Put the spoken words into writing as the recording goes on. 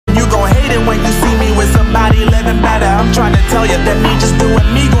it when you see me with somebody living better. I'm trying to tell you that me just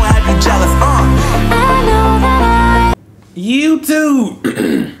doing me gon' have you jealous. I know that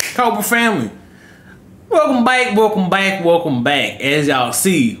YouTube Cobra family, welcome back, welcome back, welcome back. As y'all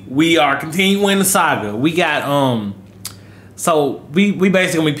see, we are continuing the saga. We got so we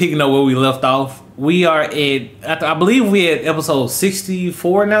basically gonna be picking up where we left off. We are at I believe we're at episode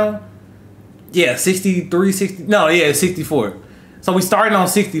 64 now. Yeah, 63, 60. No, yeah, 64. So we started on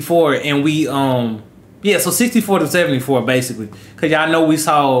 64 and we yeah, so 64 to 74 basically. Cause y'all know we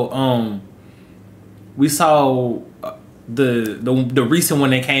saw the recent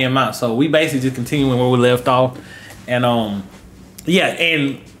one that came out. So we basically just continuing where we left off. And yeah,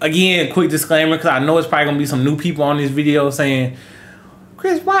 and again, quick disclaimer, because I know it's probably gonna be some new people on this video saying,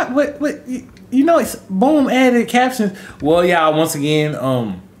 Chris, what you know, it's boom added captions. Well, y'all, once again,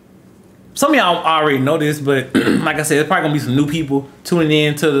 some of y'all already know this, but like I said, it's probably gonna be some new people tuning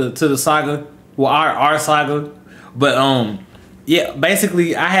in to the saga, well, our saga. But yeah,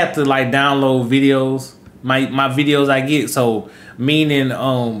 basically I have to like download videos, my videos I get. So meaning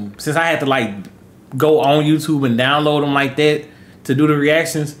since I had to like go on YouTube and download them like that to do the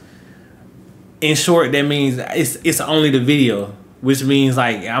reactions, in short, that means it's only the video, which means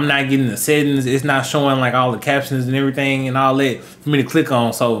like I'm not getting the settings, it's not showing like all the captions and everything and all that for me to click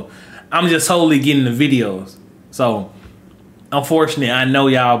on. So I'm just solely getting the videos. So unfortunately, I know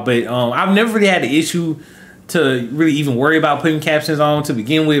y'all, but I've never really had the issue to really even worry about putting captions on to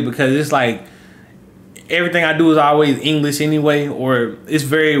begin with, because it's like everything I do is always English anyway, or it's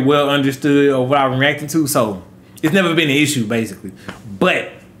very well understood or what I'm reacting to. So it's never been an issue basically.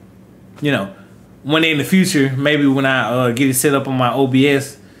 But you know, one day in the future, maybe when I get it set up on my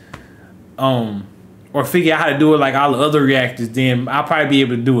OBS, or figure out how to do it like all the other reactors, then I'll probably be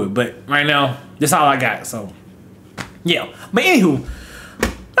able to do it. But right now, that's all I got. So yeah. But anywho,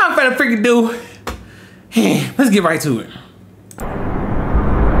 without further freaking ado, let's get right to it.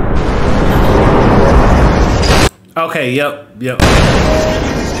 Okay, yep.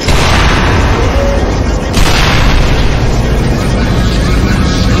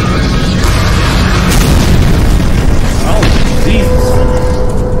 Oh, Jesus.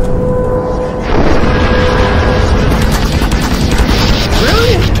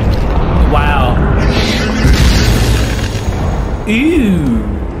 Really? Wow. Ew.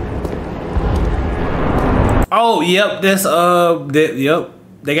 Oh, yep, that's yep.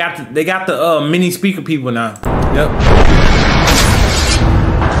 They got the mini speaker people now. Yep.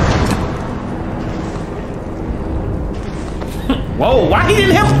 Whoa, why he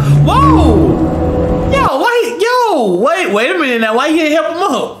didn't help? Whoa! Yo, wait a minute now. Why he didn't help him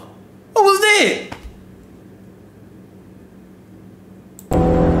up? What was that?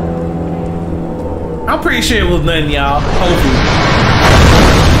 I'm pretty sure it was nothing, y'all. Hopefully.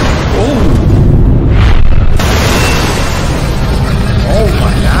 Oh. Oh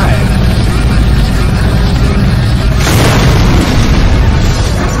my God.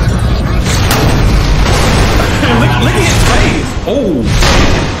 look at his face. Oh.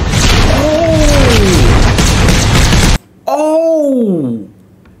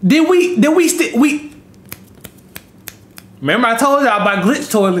 Did we remember I told y'all about glitch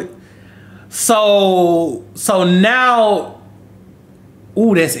toilet? So now,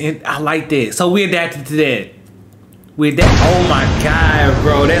 ooh, I like that. So we adapted to that. Oh my God,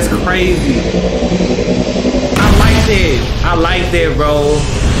 bro, that's crazy. I like that, bro.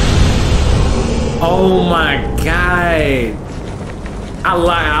 Oh my God.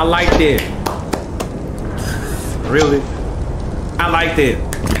 I like that. Really? I like that.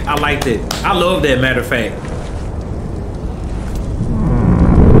 I love that, matter of fact.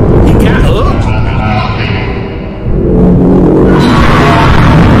 He got up?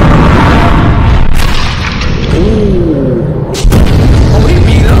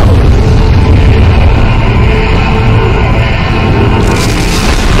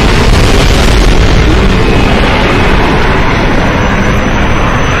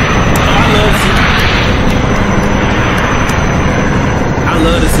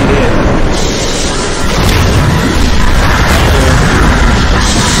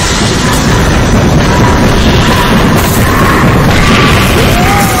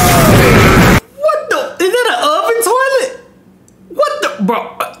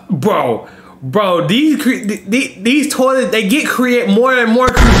 Bro, these toilets, they get more and more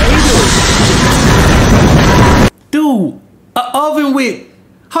creative. Dude, an oven with,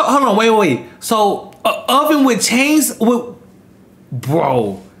 hold on, wait. So, an oven with chains,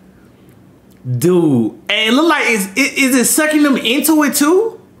 bro. Dude, and it look like, is it sucking them into it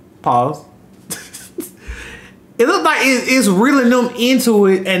too? Pause. It looks like it's reeling them into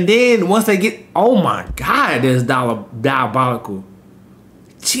it, and then once they get, oh my god, that's diabolical.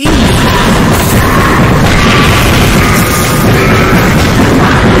 Jeez.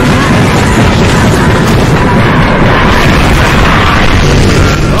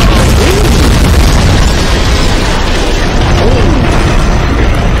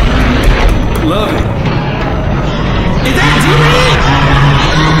 Love it. Is that G-Man?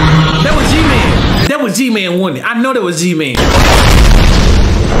 That was G-Man. That was G-Man, wasn't it? I know that was G-Man.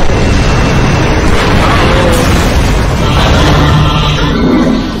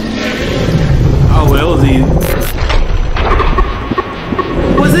 Oh, that was easy.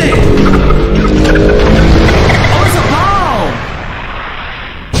 What's it? Oh, it's a bomb.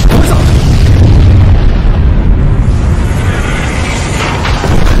 What's up?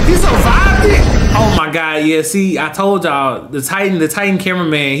 He survived it? Oh my god, yeah, see, I told y'all, the Titan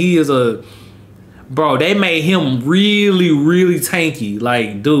cameraman, he is a, bro, they made him really, really tanky.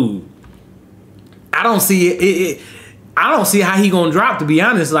 Like, dude, I don't see it, I don't see how he gonna drop, to be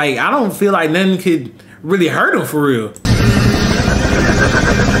honest. Like, I don't feel like nothing could really hurt him for real.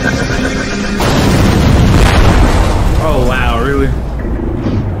 Oh wow, really?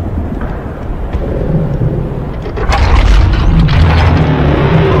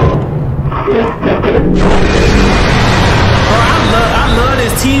 I love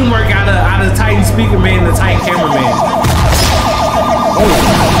this teamwork out of Titan speaker man and the Titan cameraman. Oh.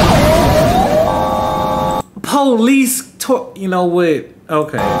 Police, you know what?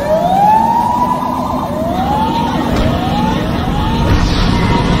 Okay.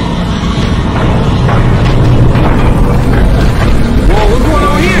 Whoa, what's going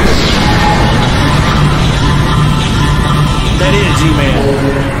on here? That is G-Man.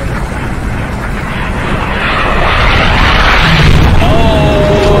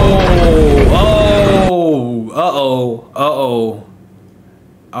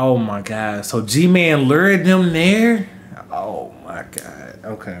 Oh my god. So G-Man lured them there? Oh my god.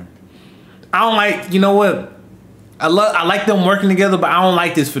 Okay. I don't like, you know what? I like them working together, but I don't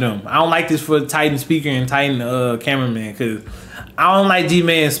like this for them. I don't like this for Titan speaker and Titan cameraman, because I don't like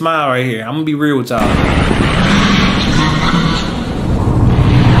G-Man's smile right here. I'm gonna be real with y'all.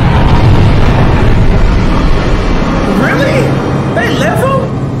 Really? They left him?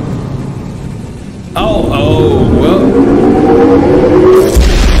 Oh, well.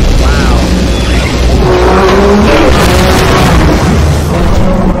 Wow.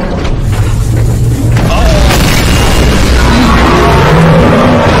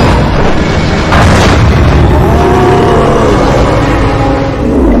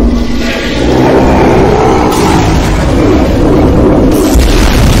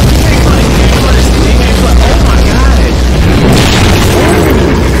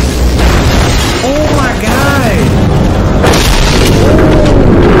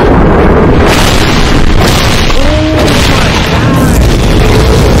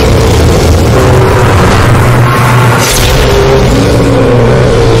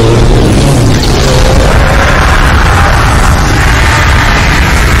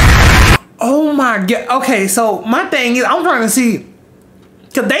 Okay, so my thing is, I'm trying to see,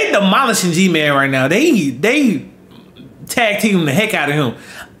 cause they demolishing G-Man right now. They tag team the heck out of him.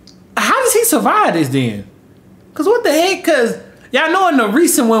 How does he survive this then? Cause what the heck? Cause y'all know in the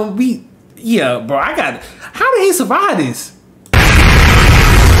recent one yeah, bro, how did he survive this?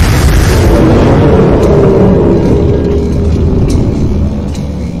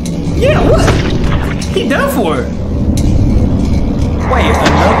 Yeah, what? He done for it. Wait,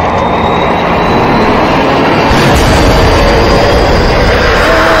 another?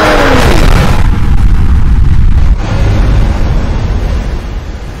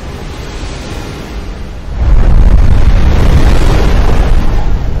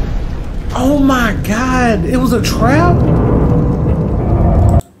 Oh my god, it was a trap?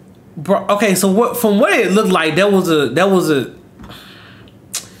 Bro, okay, so what, from what it looked like, that was a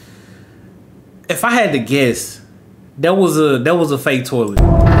if I had to guess, that was a fake toilet. Oh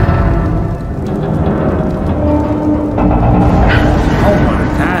my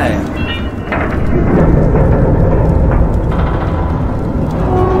god.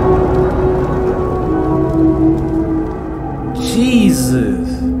 Jesus.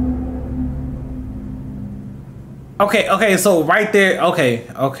 Okay, so right there,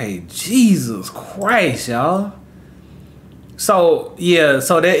 okay, Jesus Christ, y'all. So yeah,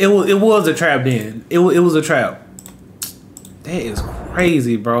 so that it was a trap then. It was a trap. That is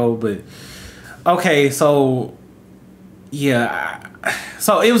crazy, bro. But okay, so yeah,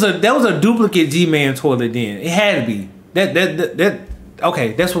 so that was a duplicate G-Man toilet then. It had to be that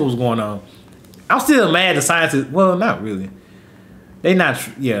okay. That's what was going on. I'm still mad the scientists. Well, not really. They not.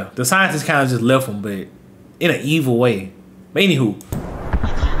 Yeah, the scientists kind of just left them, but in an evil way. But anywho.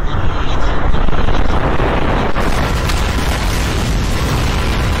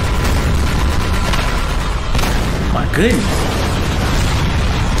 My goodness.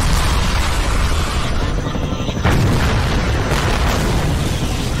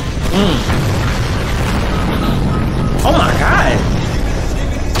 Oh my god.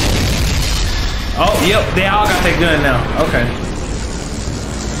 Oh, yep, they all got their gun now. Okay.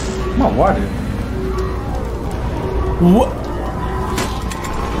 Come on, water.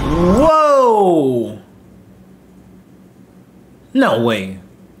 Whoa. No way.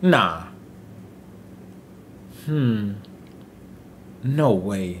 Nah. No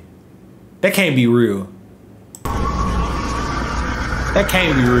way. That can't be real. That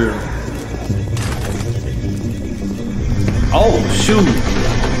can't be real. Oh, shoot.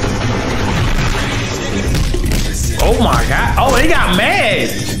 Oh my god. Oh, they got mad.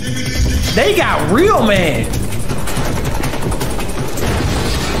 They got real mad.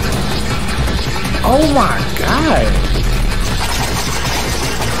 Oh my god.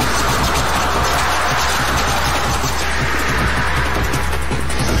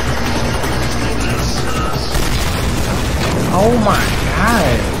 Oh my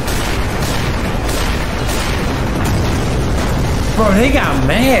god. Bro, they got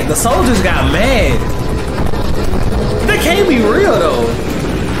mad. The soldiers got mad. That can't be real though.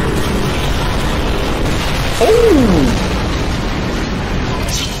 Oh.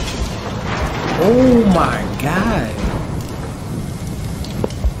 Oh my god.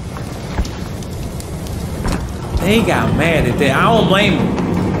 They got mad at that. I don't blame them.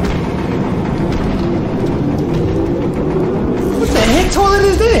 What the heck toilet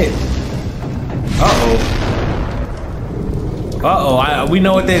is that? Uh-oh. Uh-oh, we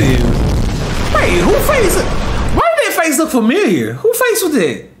know what that is. Wait, who face it? Why did that face look familiar? Who face was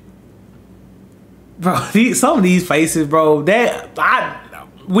that? Bro, some of these faces, bro,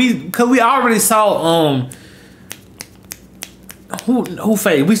 cause we already saw who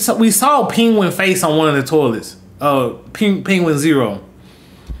face? We saw Penguin face on one of the toilets. Penguin Zero.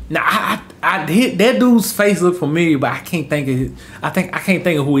 Now I hit that dude's face look familiar, but I can't think of it. I can't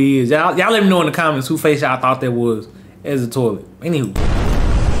think of who he is. Y'all let me know in the comments who face y'all thought that was as a toilet. Anywho.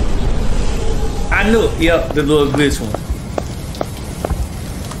 I knew it. Yep, the little glitch one.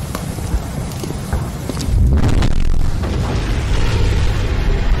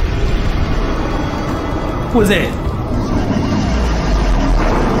 Who was that?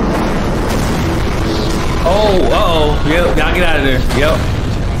 Oh, uh-oh. Yep, y'all get out of there. Yep.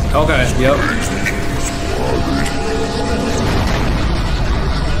 Okay, yep.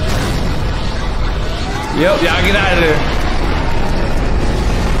 Yep, y'all get out of there.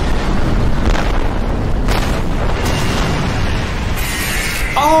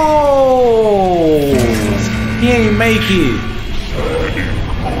 Oh! He ain't make it.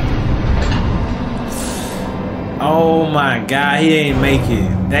 Oh my god, he ain't make it.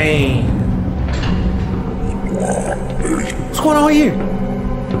 Dang. What's going on here?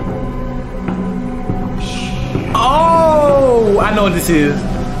 Oh, I know what this is.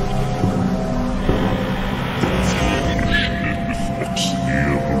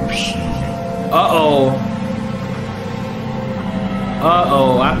 Uh-oh.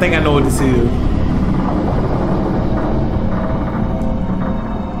 Uh-oh, I think I know what this is.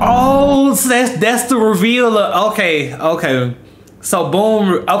 Oh, so that's the reveal of, okay. So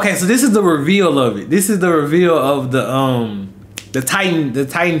boom, okay, so this is the reveal of it. This is the reveal of the Titan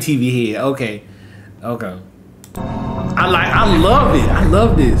TV head. Okay. I love it. I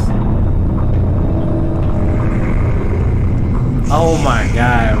love this. Oh my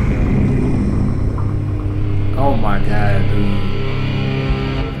god. Oh my god, dude.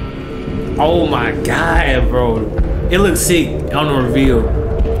 Oh my god, bro. It looks sick on the reveal.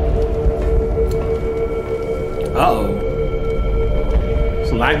 Uh-oh.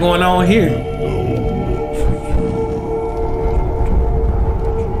 There's a lot going on here.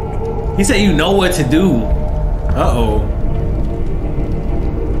 He said you know what to do. Uh-oh.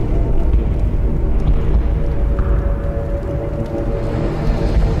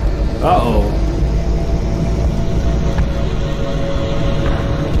 Uh-oh.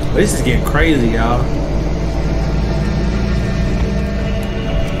 This is getting crazy, y'all.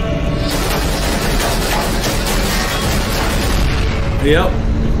 Yep.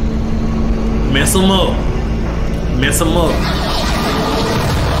 Mess them up.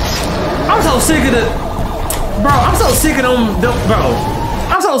 I'm so sick of the... Bro, I'm so sick of them... Bro,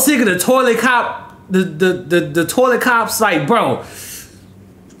 I'm so sick of the toilet cop... The toilet cops, like, bro.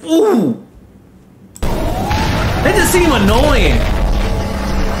 Ooh. They just seem annoying.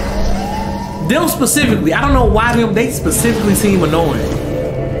 Them specifically, I don't know why they specifically seem annoying.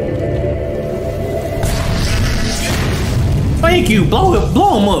 Thank you, blow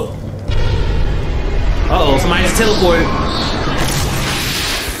them up. Uh-oh, somebody just teleported.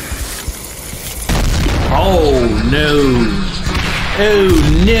 Oh no. Oh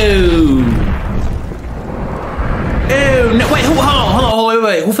no. Oh no. Wait, hold on,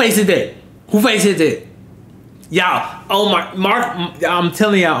 wait. Who faced that? Who faced that? Y'all, oh my, Mark, I'm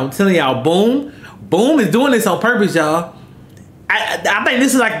telling y'all, Boom is doing this on purpose, y'all. I think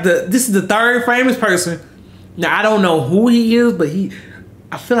this is the third famous person. Now I don't know who he is, but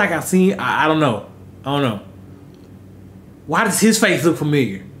I feel like I've seen. I don't know. Why does his face look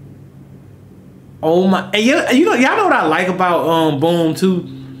familiar? Oh my! And y'all know what I like about Boom too.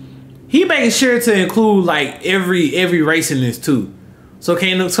 He making sure to include like every race in this too. So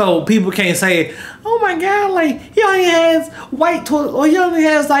people can't say, oh my god, like he only has white toilet or he only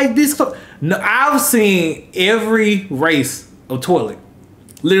has like this. No, I've seen every race of toilet,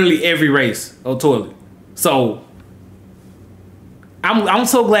 literally every race of toilet. So I'm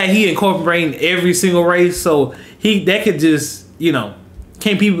so glad he incorporating every single race. So that could just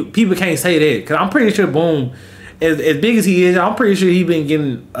people can't say that because I'm pretty sure Boom, as big as he is, I'm pretty sure he been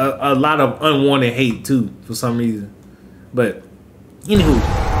getting a lot of unwanted hate too for some reason, but. Anywho.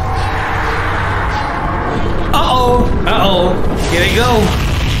 Uh-oh. Here they go.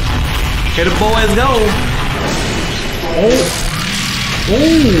 Here the boys go. Oh.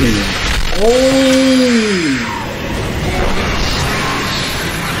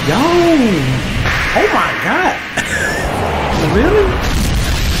 Yo. Oh my god. Really?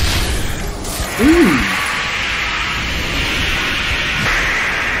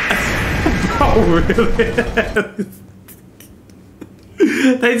 Bro, really?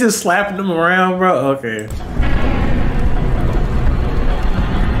 They just slapping them around, bro. Okay.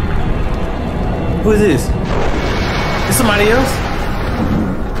 Who is this? Is somebody else?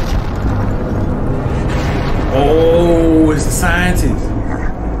 Oh, it's the scientist.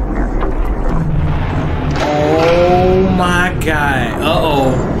 Oh my god.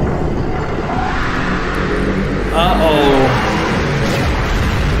 Uh-oh.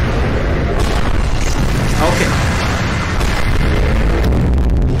 Okay.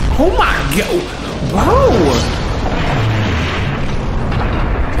 Oh my god,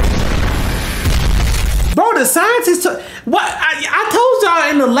 bro, the scientist. What I told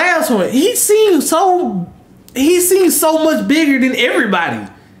y'all in the last one, he seems so much bigger than everybody.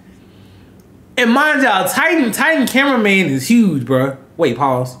 And mind y'all, Titan cameraman is huge, bro. Wait,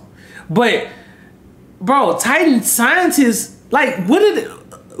 pause. But bro, Titan scientists, like,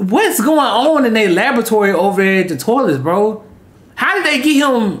 what's going on in their laboratory over there at the toilets, bro? How did they get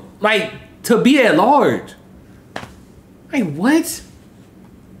him, like, to be at large? Like, what?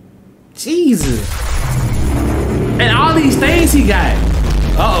 Jesus. And all these things he got.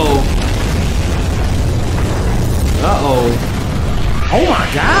 Uh-oh. Oh my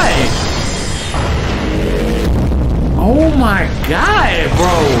god. Oh my god,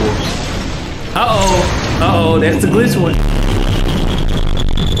 bro. Uh-oh, that's the glitch one.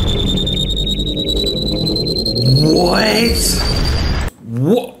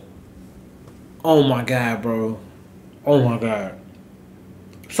 What? Oh my god, bro. Oh my god.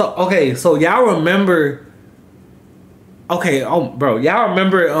 So y'all remember? Okay, y'all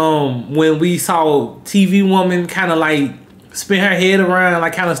remember when we saw TV Woman kind of like spin her head around,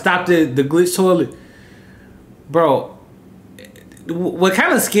 like kind of stop the glitch toilet, bro? What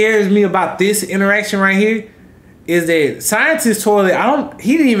kind of scares me about this interaction right here is that scientist toilet.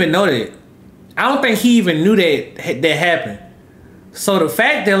 He didn't even know that. I don't think he even knew that happened. So the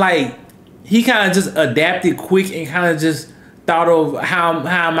fact that like he kind of just adapted quick and kind of just thought of how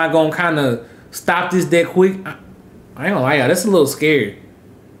am I gonna kind of stop this that quick. I ain't gonna lie, y'all, that's a little scary.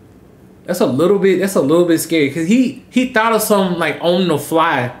 That's a little bit scary because he thought of something like on the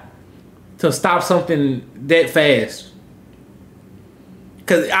fly to stop something that fast.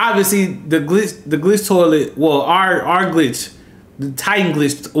 Because obviously the glitch toilet, well, our glitch, the Titan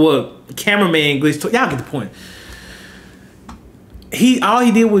glitch, well, cameraman glitch, y'all get the point. All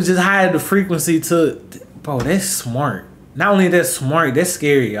he did was just hide the frequency to, bro, that's smart. Not only that's smart, that's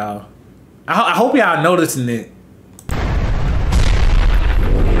scary, y'all. I hope y'all noticing it.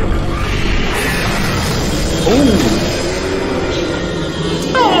 Ooh.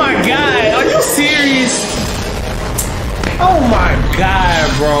 Oh my god, are you serious? Oh my god,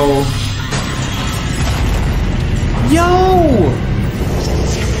 bro. Yo!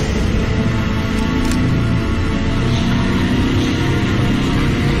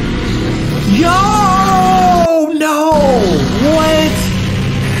 Yo!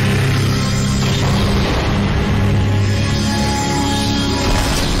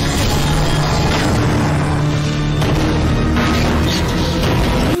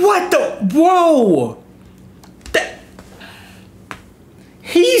 bro.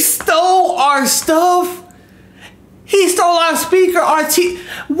 He stole our stuff. He stole our speaker, our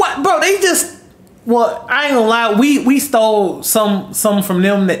what, bro? They just. Well, I ain't gonna lie. We stole some from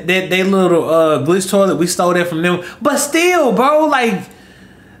them. That they little glitch toilet. We stole that from them. But still, bro, like,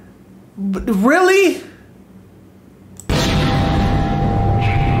 really?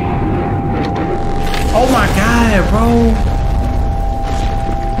 Oh my god, bro.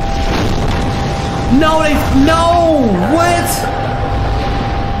 No, what?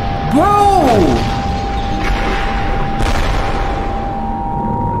 Bro.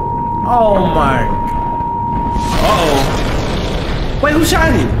 Oh my. Uh-oh. Wait, who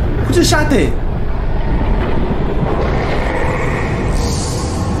shot it? Who just shot that?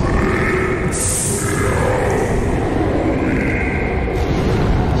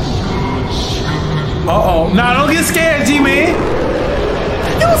 Uh-oh. Nah, don't get scared, G-Man.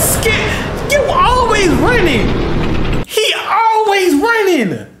 You scared. You always running. He always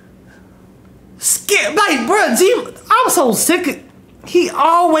running. Scared. Like, bro, I'm so sick of... He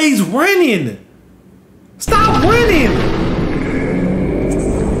always running. Stop running.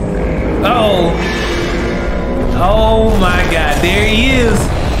 Uh-oh. Oh, my God. There he is.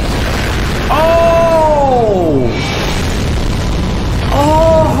 Oh.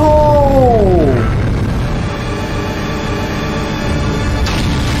 Oh.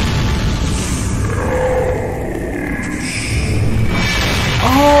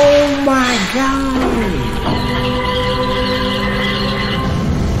 Oh my God.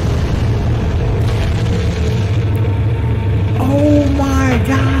 Oh my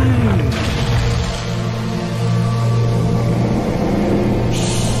God.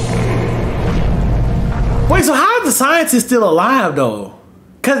 Wait, so how is the scientist still alive though?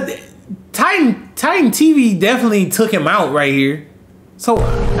 Cause Titan TV definitely took him out right here. So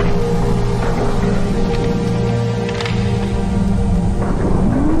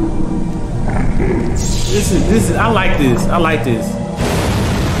this is I like this. I like this.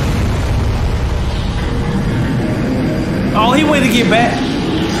 Oh, he went to get back.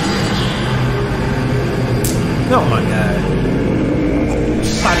 Oh my God.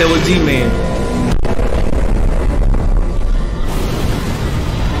 Thought that was G-Man.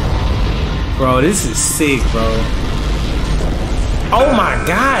 Bro, this is sick, bro. Oh my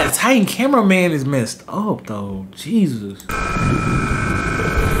God, Titan cameraman is messed up though. Jesus.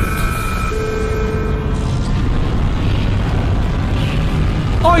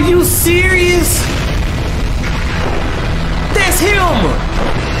 Are you serious? That's him.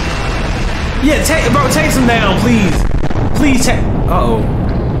 Yeah, chase him down, please. Please chase. Uh-oh.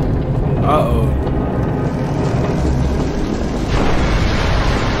 Uh-oh.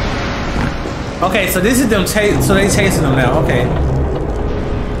 Okay, so this is them so they chasing him now. Okay.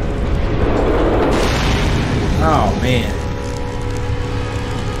 Oh man.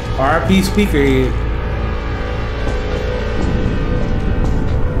 RP speaker head.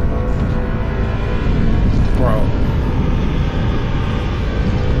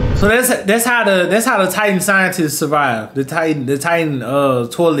 So that's how the Titan scientists survive. The Titan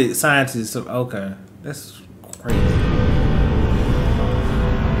toilet scientists. Okay, that's crazy.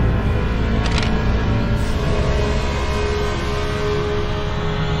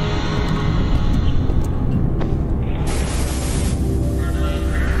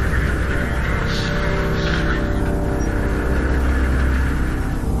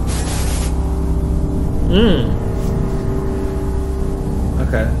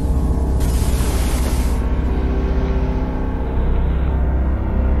 Okay.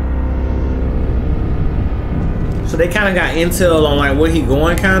 So they kind of got intel on like where he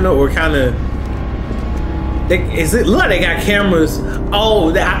going, kind of, or kind of. Look like they got cameras.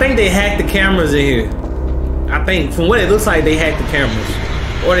 Oh, I think they hacked the cameras in here. I think from what it looks like, they hacked the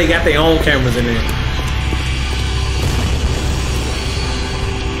cameras, or they got their own cameras in there.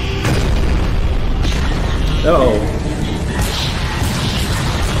 Uh-oh.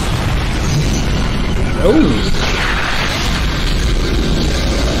 Oh.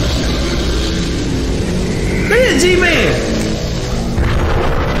 Look at G-Man.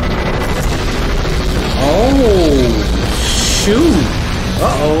 Oh, shoot.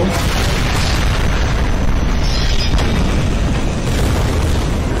 Uh-oh.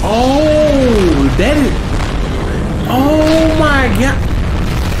 Oh, that is... Oh, my God.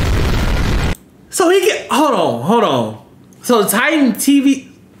 So he can... Hold on. So Titan TV...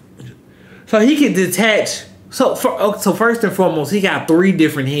 So he can detach... So first and foremost, he got 3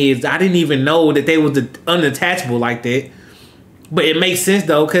 different heads. I didn't even know that they was unattachable like that. But it makes sense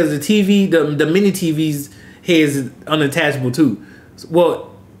though, because the TV, the mini TV's head is unattachable too.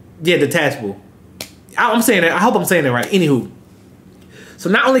 Well, yeah, detachable. I'm saying that. I hope I'm saying that right. Anywho, so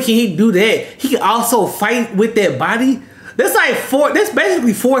not only can he do that, he can also fight with that body. That's like four. That's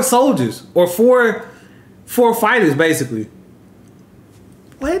basically 4 soldiers or four fighters basically.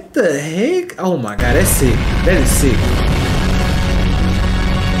 What the heck? Oh my god, that's sick. That is sick.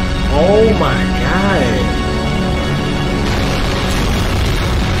 Oh my god.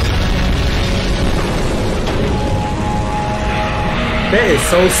 That is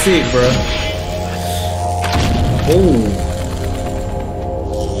so sick, bro.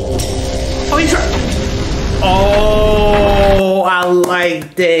 Oh, he tried. Oh, I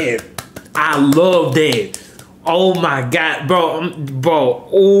like that. I love that. Oh my god, bro.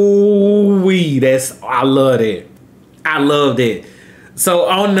 Oh, that's. I love that. I love that. So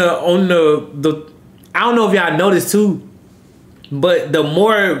on the I don't know if y'all noticed too, but the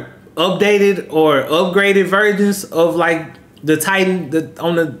more updated or upgraded versions of like the Titan,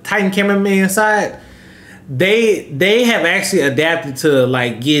 on the Titan cameraman side, they have actually adapted to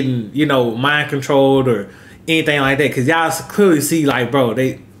like getting, you know, mind controlled or anything like that. Cause y'all clearly see like, bro,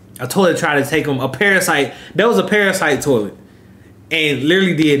 a toilet tried to take them, a parasite. That was a parasite toilet, and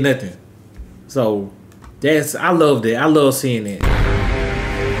literally did nothing. So I love that. I love seeing that.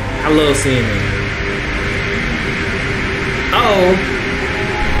 I love seeing that. Uh-oh.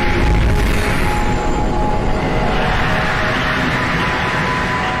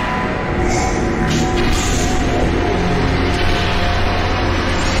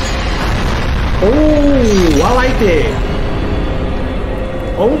 Oh, I like that.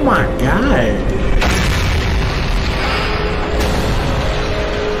 Oh my god.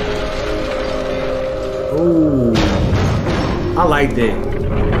 Oh, I like that.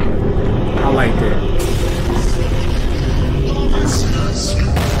 I like that.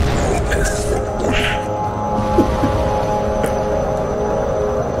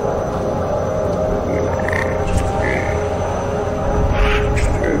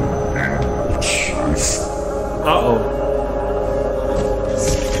 Uh-oh.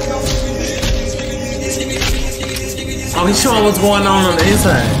 Oh, he's showing what's going on the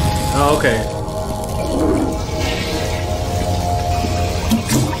inside. Oh, okay.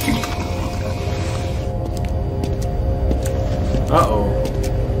 Uh-oh.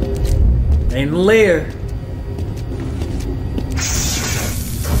 Ain't the lair.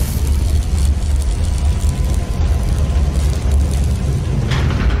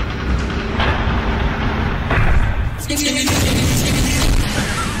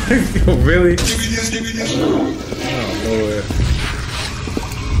 Really? Oh, Lord.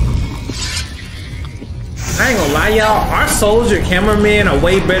 I ain't gonna lie, y'all. Our soldier cameramen are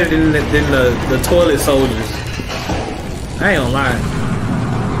way better than the toilet soldiers. I ain't gonna lie.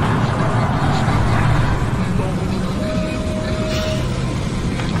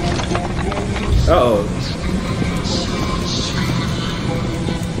 Uh-oh.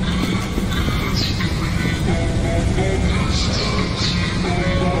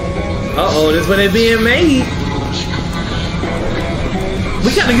 Uh-oh, this is when they being made. We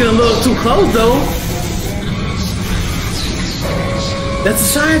kinda get a little too close though. That's the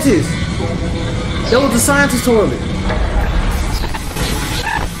scientist. That was the scientist toilet.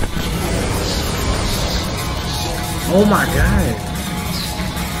 Oh my god.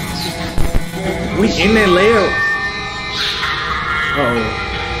 We in that layer. Uh-oh.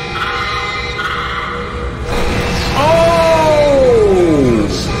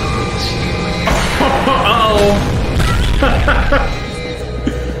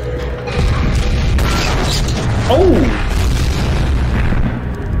 Oh!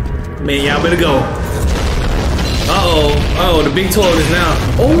 Man, y'all better go. Uh-oh. Uh-oh, the big toilet is now.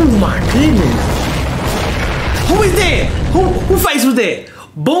 Oh my goodness. Who is that? Who face was that?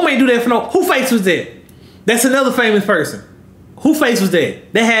 Boom ain't do that for no. Who face was that? That's another famous person. Who face was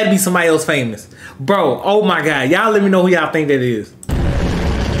that? That had to be somebody else famous. Bro, oh my god. Y'all let me know who y'all think that is.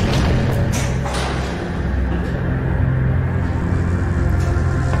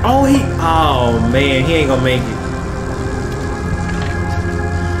 Oh, oh man, he ain't gonna make it.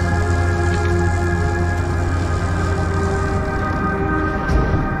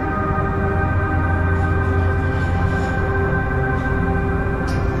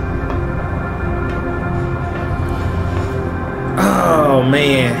 Oh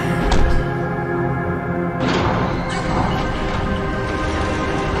man.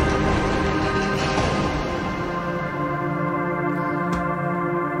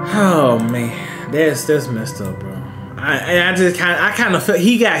 Oh man, that's messed up, bro. I kind of felt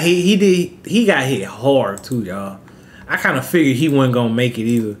he got hit hard too, y'all. I kind of figured he wasn't gonna make it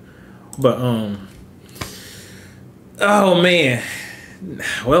either, but oh man,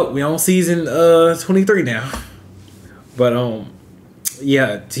 Well, we on season 23 now. But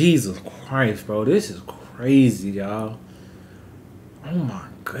yeah, Jesus Christ, bro, this is crazy, y'all. Oh my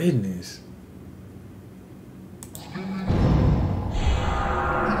goodness.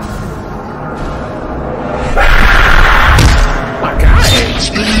 My God.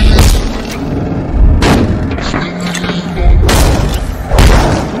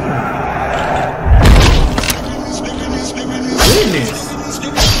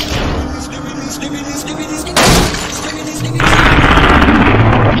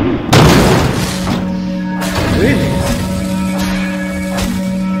 Goodness.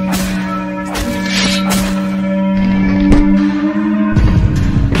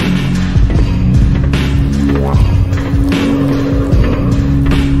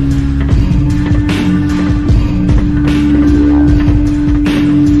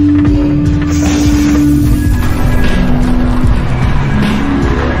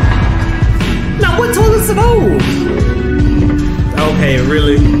 Okay,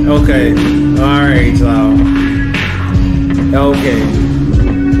 really? Okay. Alright, y'all. Okay.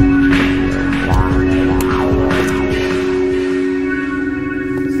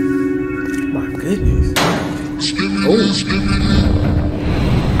 My goodness. Oh.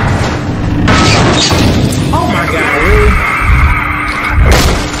 Oh my God, really?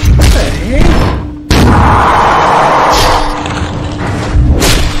 What the heck?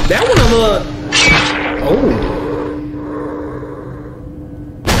 That one a little... Oh.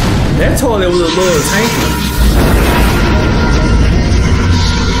 That toilet was a little tanky.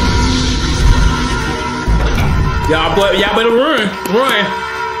 Y'all better run. Run.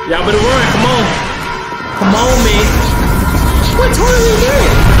 Y'all better run. Come on. Come on, man. What toilet is that?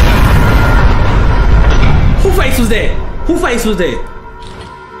 Who face was that? Who face was that?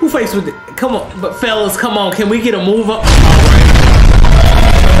 Who face was that? Come on. But fellas, come on. Can we get a move up? All right.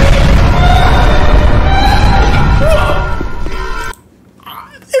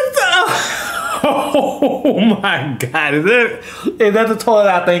 Oh my God, is that the toilet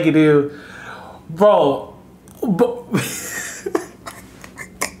I think it is? Bro,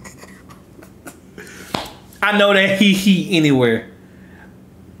 I know that he anywhere.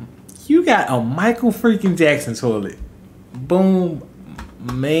 You got a Michael freaking Jackson toilet. Boom,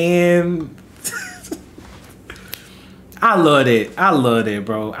 man. I love that. I love that,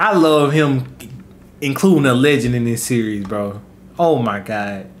 bro. I love him including a legend in this series, bro. Oh my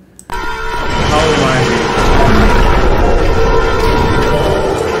God. Oh my God.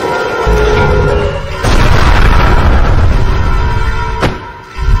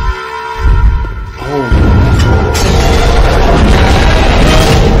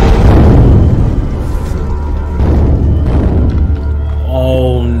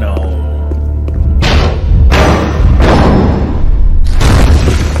 Oh no.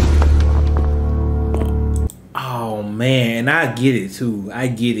 Oh man, I get it too. I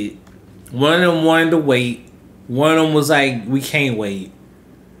get it. One of them wanted to wait. One of them was like, we can't wait.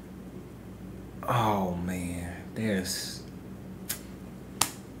 Oh man, there's...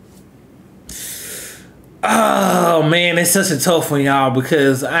 Oh man, it's such a tough one, y'all,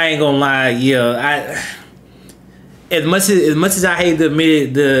 because I ain't gonna lie, yeah, as much as I hate to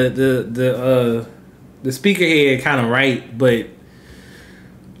admit it, the speaker head kind of right, but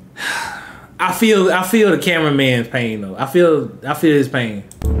I feel the cameraman's pain though. I feel his pain.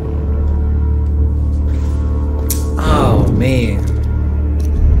 Oh man,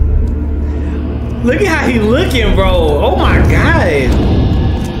 look at how he looking, bro. Oh my God.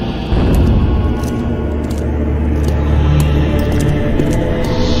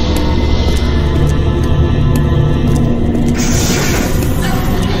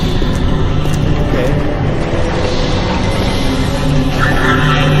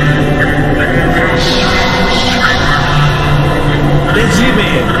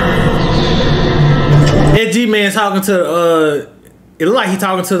 G-Man talking to it looked like he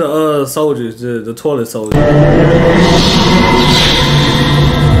talking to the soldiers, the toilet soldiers.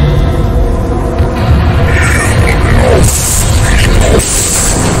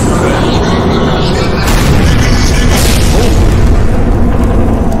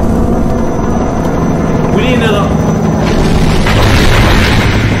 We need another.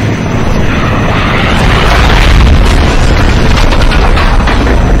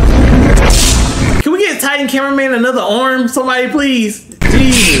 Titan cameraman another arm, somebody please.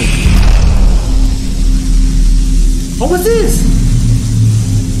 Jesus. What was this?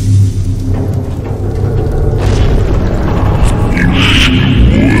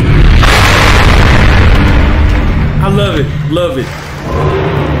 I love it, love it.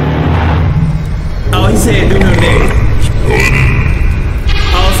 Oh, he said do him next.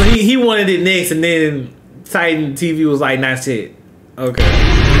 so he wanted it next, and then Titan TV was like, not shit. Okay.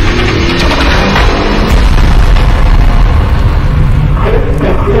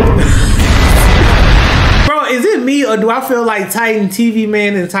 Bro, is it me or do I feel like Titan TV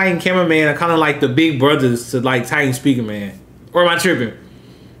Man and Titan Cameraman are kind of like the big brothers to like Titan Speaker Man? Or am I tripping?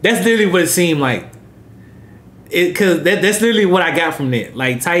 That's literally what it seemed like. Cause that's literally what I got from that.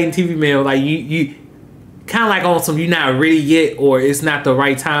 Like Titan TV Man, like you kind of like on some, you're not ready yet, or it's not the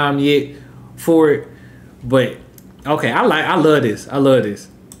right time yet for it. But okay, I love this. I love this.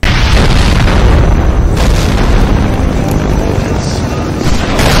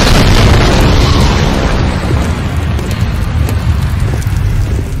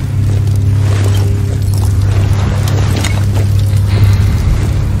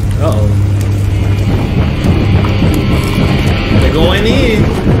 Uh-oh. They're going in.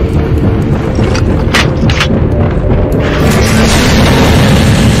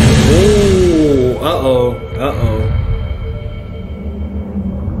 Ooh, uh-oh, uh-oh.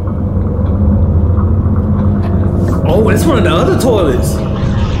 Oh, that's one of the other toilets.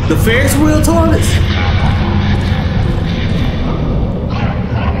 The Ferris wheel toilets.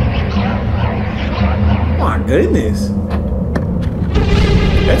 My goodness.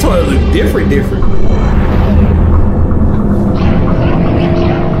 That toilet look different.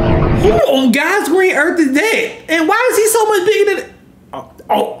 Who on God's green earth is that? And why is he so much bigger than?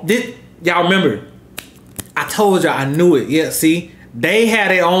 This y'all remember? I told y'all, I knew it. Yeah, see, they had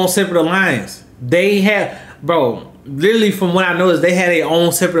their own separate alliance. They had, bro. Literally, from what I noticed, they had their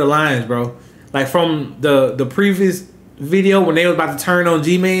own separate alliance, bro. Like from the previous video when they was about to turn on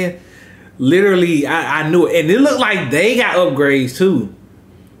G-Man. Literally, I knew it, and it looked like they got upgrades too.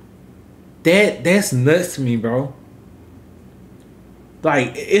 That's nuts to me, bro.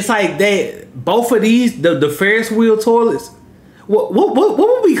 Like it's like that. Both of these, the Ferris wheel toilets. What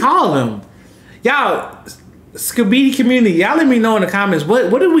would we call them? Y'all, Skibidi community, y'all let me know in the comments.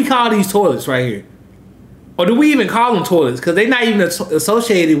 What do we call these toilets right here? Or do we even call them toilets? Because they're not even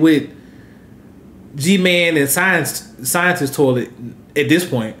associated with G-Man and Scientist toilet at this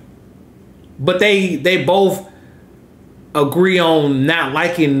point. But they both agree on not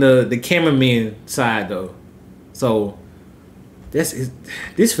liking the cameraman side though. So this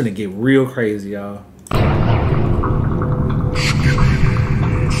finna get real crazy, y'all.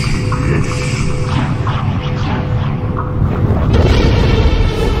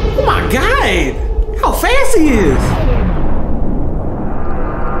 Oh my God! How fast he is!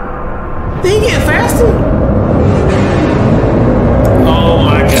 Did he get faster? Oh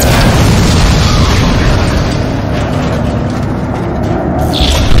my God!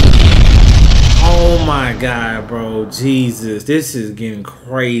 Oh my God, bro. Jesus. This is getting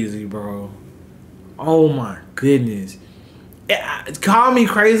crazy, bro. Oh my goodness. Call me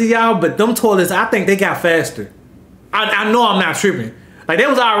crazy, y'all, but them toilets, I think they got faster. I know I'm not tripping. Like, they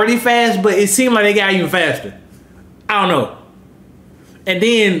was already fast, but it seemed like they got even faster. I don't know. And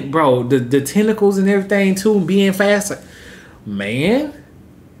then, bro, the tentacles and everything, too, being faster. Man.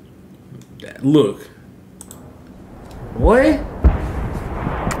 Look. What?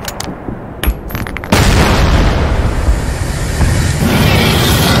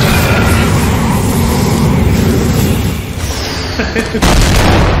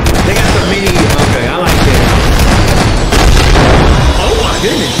 They got the mini. Okay, I like that. Oh my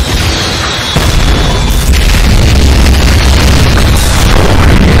goodness.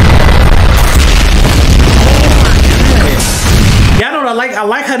 Oh my God. Y'all know what I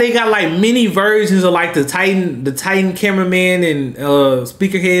like how they got like mini versions of like the Titan cameraman and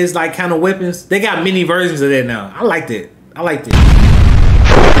speaker heads, like kind of weapons. They got mini versions of that now. I like that. I like that.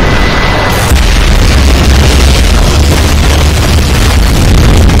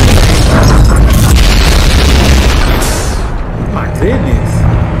 Goodness.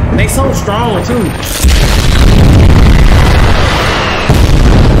 And they so strong too.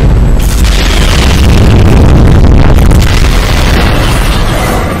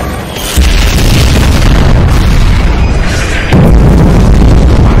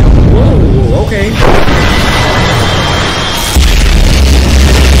 Whoa, okay.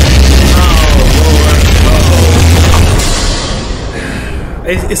 Oh,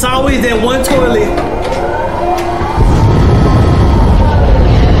 Lord. It's always that one toilet.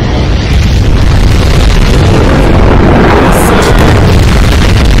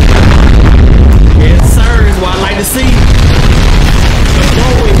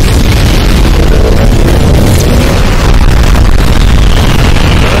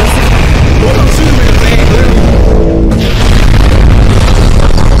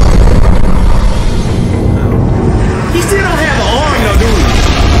 He still don't have an arm though, dude.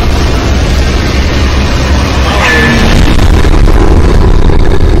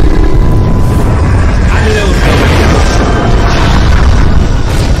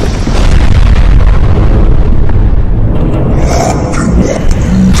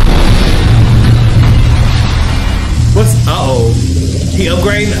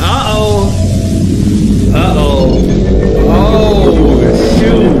 upgrading. Uh-oh. Uh-oh. Oh,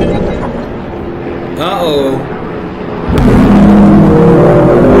 shoot. Uh-oh.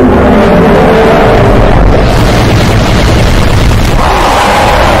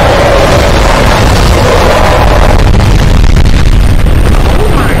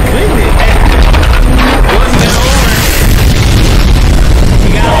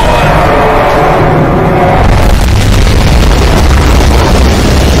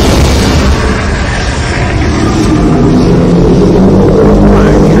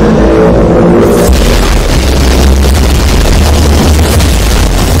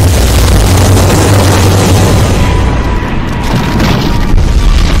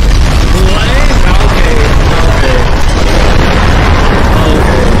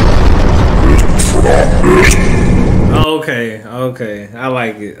 Okay, I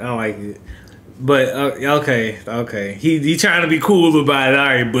like it. But okay. He trying to be cool about it, all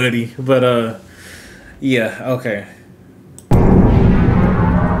right, buddy. But yeah, okay.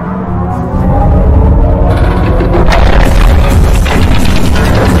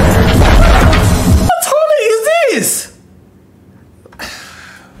 What toilet is this?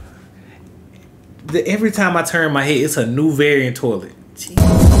 Every time I turn my head, it's a new variant toilet.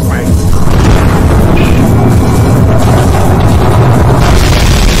 Jesus Christ.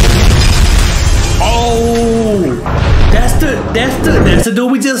 That's the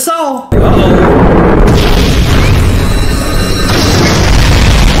dude we just saw.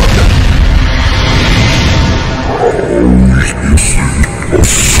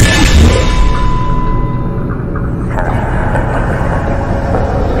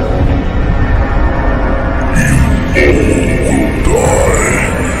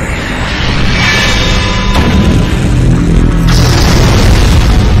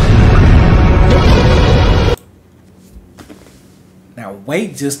 Now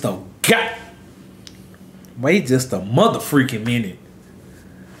wait just a mother freaking minute.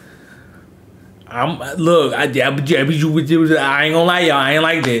 I ain't gonna lie, y'all. I ain't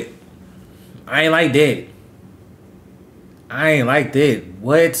like that.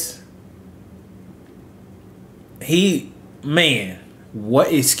 What?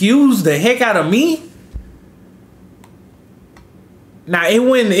 What? Excuse the heck out of me? Now it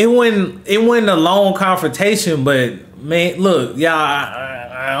wasn't a long confrontation, but man, look, y'all,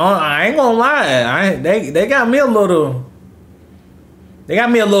 I ain't gonna lie. They got me a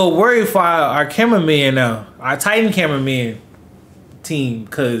little worried for our cameraman now, our Titan cameraman team,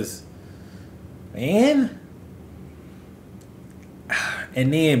 cause man,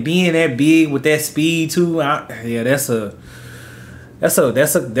 and then being that big with that speed too, yeah, that's a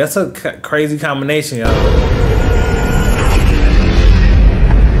crazy combination, y'all.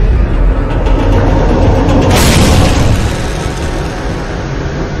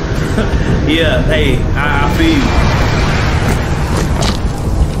 Yeah, hey, I feel you.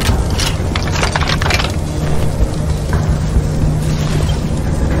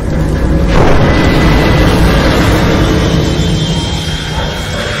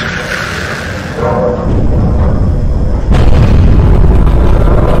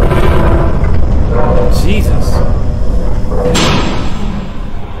 Jesus.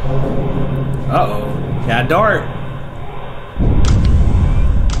 Uh-oh. Got dark.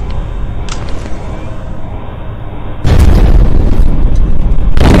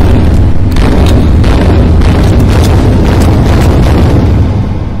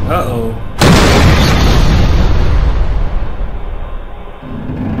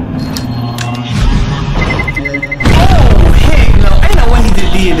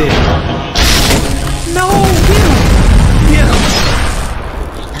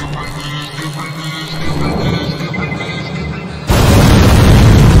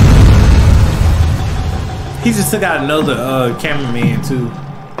 He just took out another cameraman too.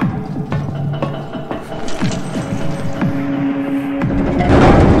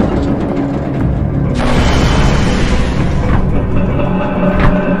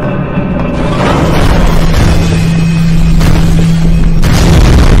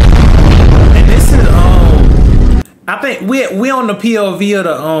 And this is I think we on the POV of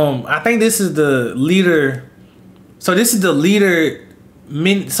the I think this is the leader. So this is the leader.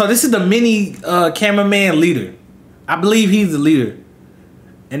 So this is the mini cameraman leader. I believe he's the leader.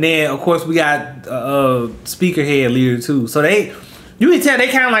 And then of course we got speaker head leader too. So you can tell they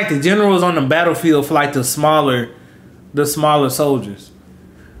kind of like the generals on the battlefield for like the smaller soldiers.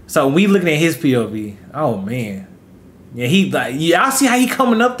 So we looking at his POV. Oh man. Yeah, he like, y'all see how he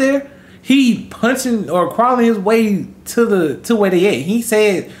coming up there? He punching or crawling his way to where they at. He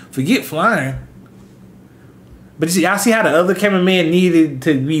said forget flying. But y'all see how the other cameraman needed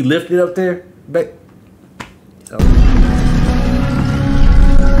to be lifted up there? But so.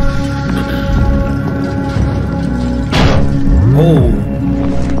 Oh.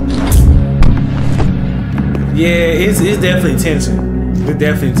 Yeah, it's definitely tension. It's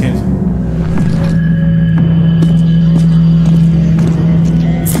definitely tension.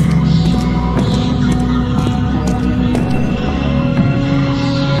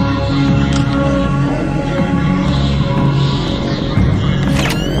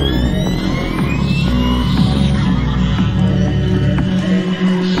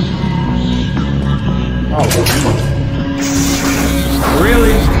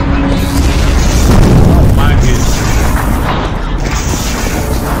 Really? Oh my goodness.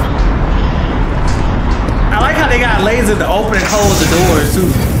 I like how they got lasers to open and close the doors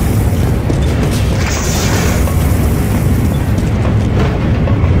too.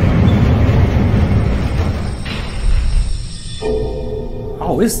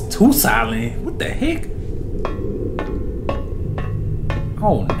 Oh, it's too silent. What the heck?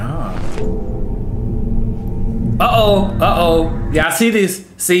 Oh nah. Uh-oh. Y'all see this?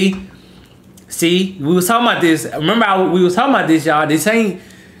 See, we was talking about this. Remember we was talking about this, y'all. This ain't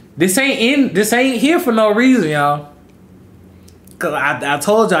here for no reason, y'all. Cause I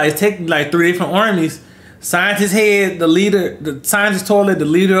told y'all it's taking like 3 different armies. Scientist head, the leader, the scientist toilet, the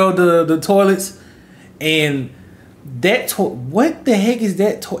leader of the toilets, and that what the heck is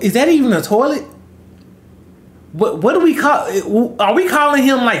that? Is that even a toilet? What do we call? Are we calling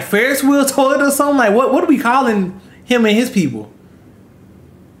him like Ferris wheel toilet or something? Like what are we calling him and his people?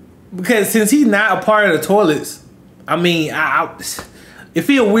 Because since he's not a part of the toilets, I mean, it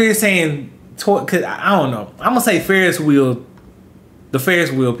feel weird saying cause I don't know. I'm gonna say Ferris wheel, the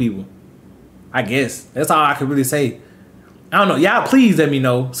Ferris wheel people. I guess that's all I can really say. I don't know. Y'all, please let me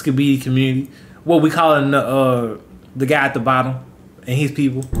know, Skibidi community, what we calling the guy at the bottom and his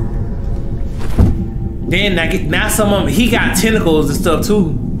people. Then now some of them, he got tentacles and stuff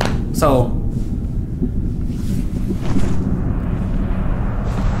too. So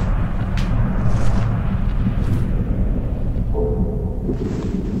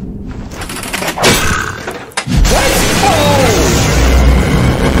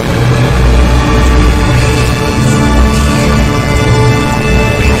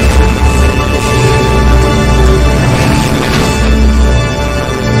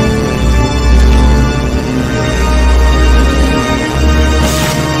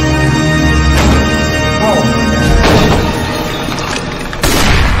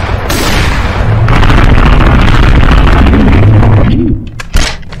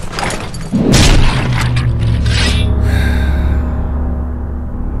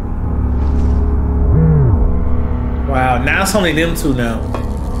now it's only them two now.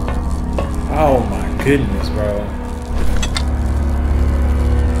 Oh my goodness, bro.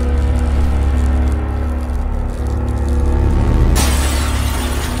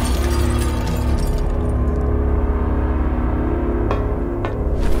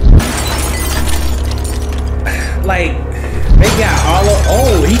 Like they got all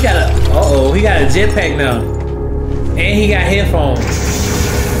of, he got a jetpack now. And he got headphones.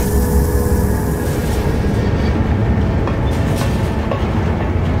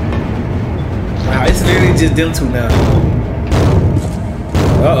 It's literally just them two now.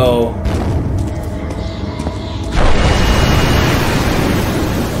 Uh-oh.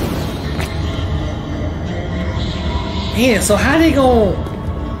 Man, so how they gon'...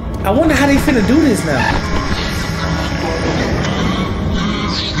 I wonder how they finna do this now.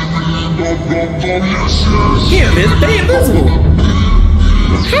 Yeah, they invisible.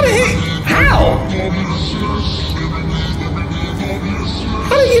 How the heck? How?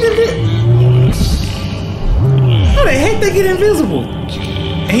 How they get invisible? How the heck they get invisible?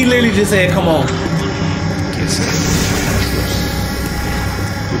 And he literally just said, come on.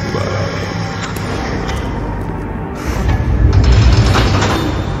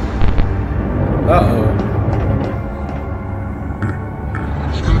 Uh-oh.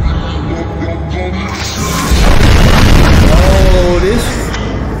 Oh, this...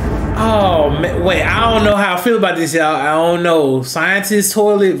 Oh, man. Wait, I don't know how I feel about this, y'all. I don't know. Scientist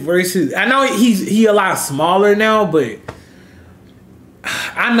toilet versus... I know he a lot smaller now, but...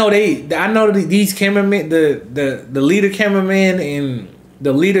 I know these cameramen, the leader cameraman and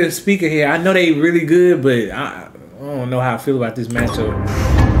the leader speaker here, I know they really good, but I don't know how I feel about this matchup.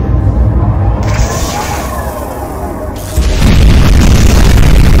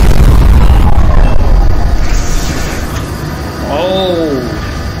 Oh.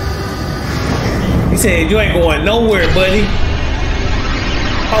 He said, you ain't going nowhere, buddy.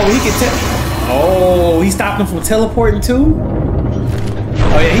 Oh, he can tell. Oh, he stopped him from teleporting too?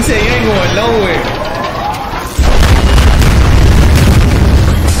 Oh yeah, he said he ain't going nowhere.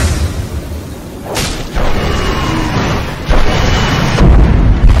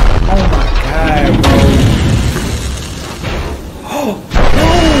 Oh my god, bro. Oh no!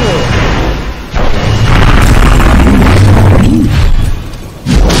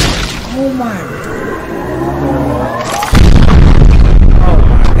 Oh my. Oh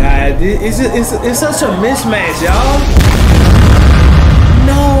my god. It's such a mismatch, y'all.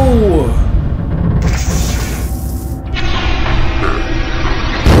 No.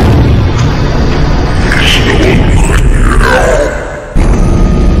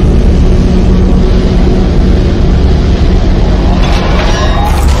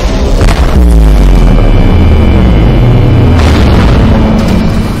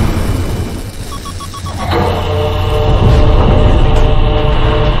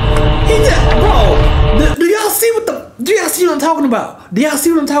 Do y'all see what I'm talking about? Do y'all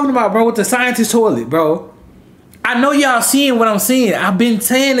see what I'm talking about, bro? With the scientist toilet, bro. I know y'all seeing what I'm seeing. I've been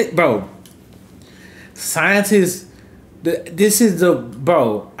saying it, bro. Scientists, this is the,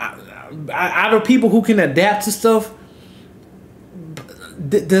 bro. Out of people who can adapt to stuff,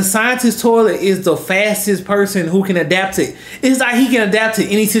 the scientist toilet is the fastest person who can adapt to it. It's like he can adapt to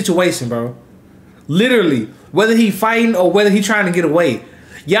any situation, bro. Literally, whether he fighting or whether he trying to get away.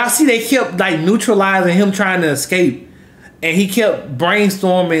 Y'all see they kept like neutralizing him trying to escape. And he kept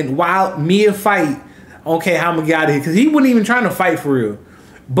brainstorming while mid-fight, okay, how I'm gonna get out of here. Because he wasn't even trying to fight for real.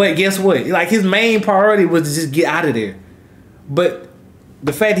 But guess what? Like, his main priority was to just get out of there. But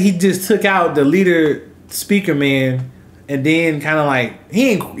the fact that he just took out the leader speaker man and then kind of like,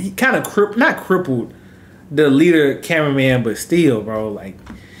 he kind of not crippled the leader cameraman, but still, bro, like,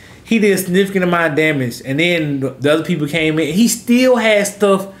 he did a significant amount of damage. And then the other people came in. He still had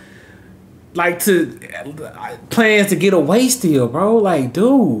stuff like to plans to get away still, bro. Like,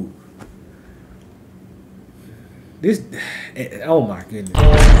 dude, this, oh my goodness.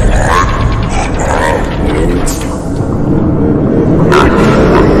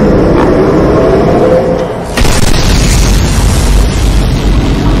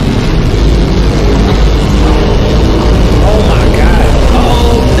 Oh my god.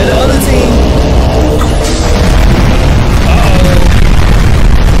 Oh, the other team.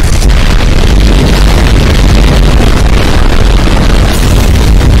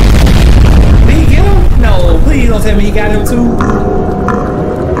 Please don't tell me he got him too.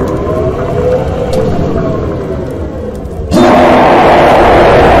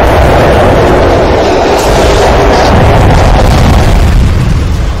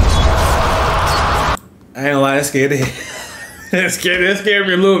 I ain't gonna lie, that scared the that scared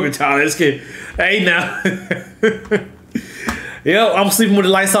me a little bit, y'all. That scared. Hey now. Yep, I'm sleeping with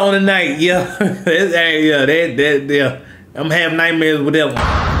the lights on tonight. Yeah. Yeah. I'm having nightmares with that one.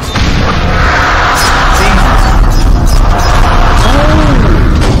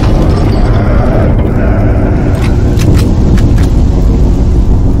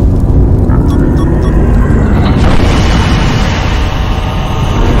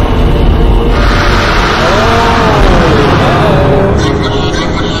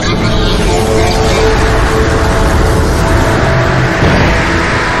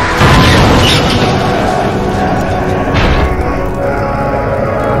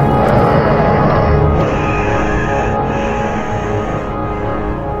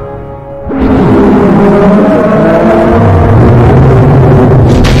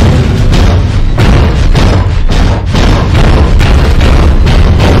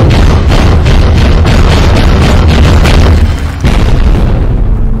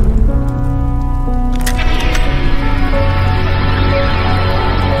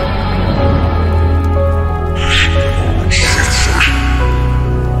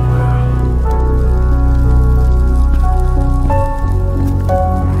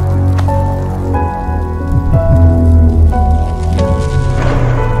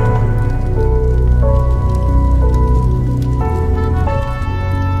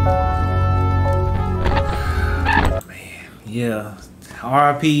 Yeah,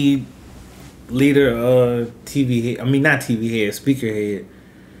 RP leader, TV head. I mean, not TV head, speaker head.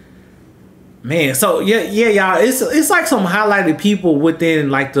 Man, so yeah, y'all. It's like some highlighted people within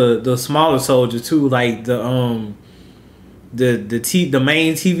like the smaller soldiers too, like the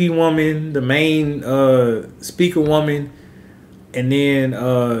main TV woman, the main speaker woman, and then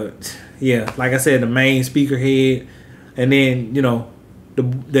yeah, like I said, the main speaker head, and then you know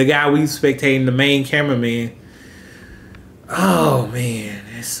the guy we spectating, the main cameraman. Oh man,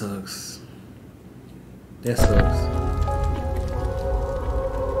 that sucks. That sucks.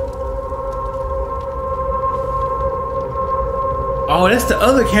 Oh, that's the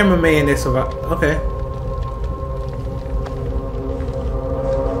other cameraman that survived. Okay.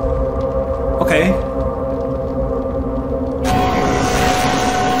 Okay.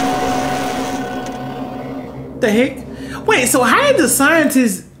 The heck? Wait, so how did the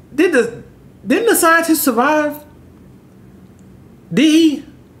scientists didn't the scientist survive? Did he?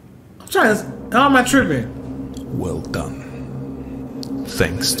 I'm trying to, how am I tripping? Well done.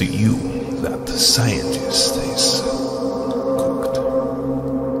 Thanks to you, that scientist is cooked.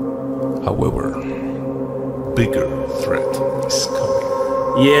 However, bigger threat is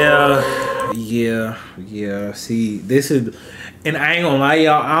coming. Yeah. See, this is, and I ain't gonna lie,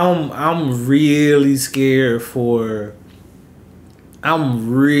 y'all. I'm really scared for. I'm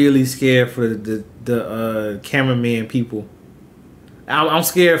really scared for the cameraman people. I'm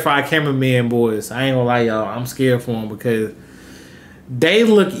scared for our cameraman boys. I ain't gonna lie, y'all. I'm scared for them because they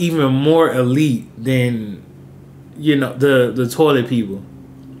look even more elite than, you know, the toilet people.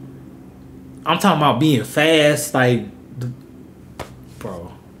 I'm talking about being fast, like,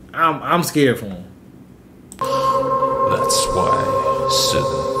 bro. I'm scared for them. That's why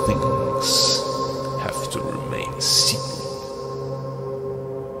certain things have to remain secret.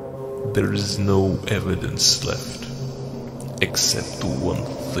 There is no evidence left, except one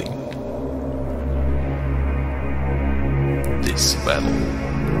thing. This battle,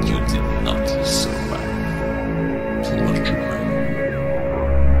 you did not survive. Clergyman.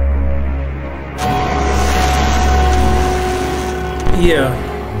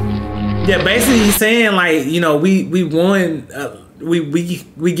 Yeah, basically he's saying, like, you know, we won,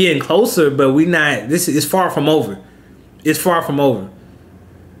 we getting closer, but we not, this is far from over. It's far from over.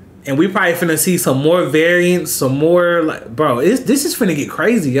 And we probably finna see some more variants, some more, like, bro, this is finna get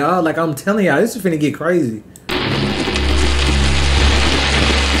crazy, y'all. Like, I'm telling y'all, this is finna get crazy.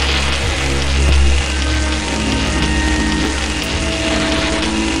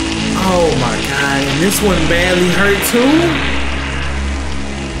 Oh my god, and this one badly hurt too?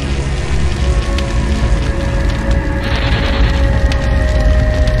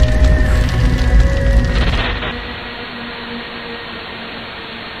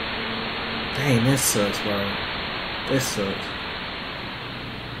 Dang, that sucks, bro. That sucks.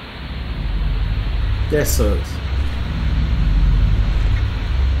 That sucks.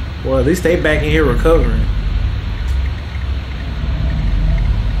 Well, at least they back in here recovering.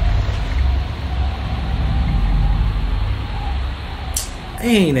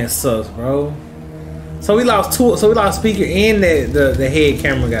 Dang, that sucks, bro. So we lost two. So we lost speaker and the head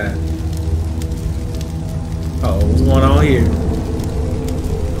camera guy. Oh, what's going on here?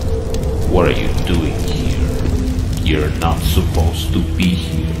 What are you doing here? You're not supposed to be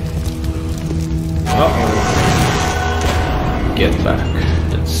here. Uh-oh. Get back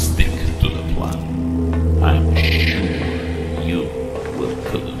and stick to the plan. I'm sure you will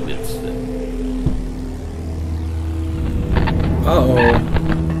convince them. Uh-oh.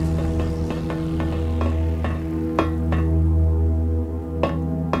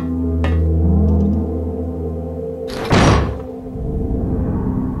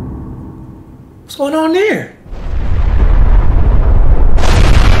 What's going on there?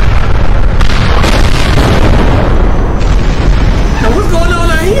 Now what's going on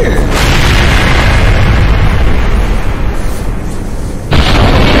out here?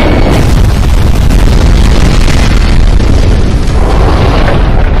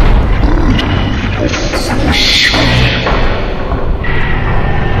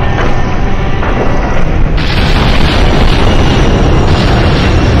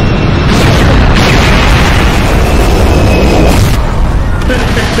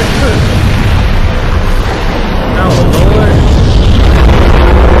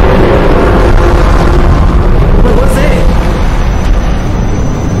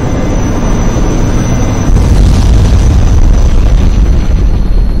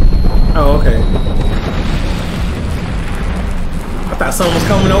 Someone was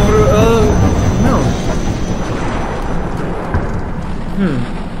coming over to, no.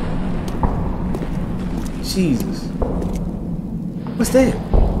 Jesus. What's that?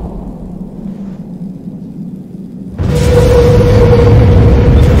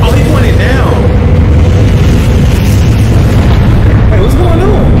 Oh, he pointed down. Hey, what's going on?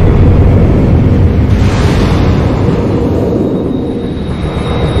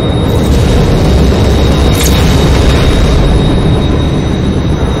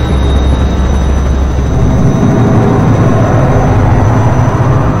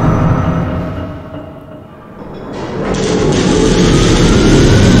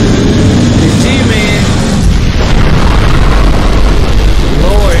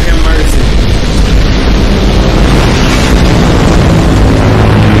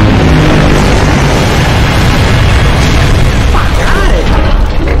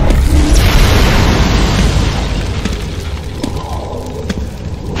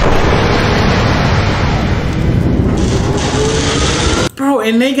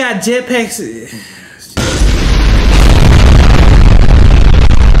 and they got jetpacks.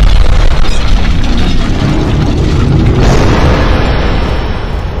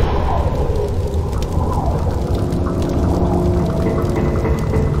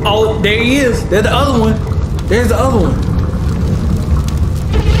 Oh, there he is. There's the other one. There's the other one.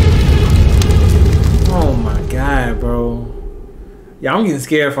 Oh my God, bro. Yeah, I'm getting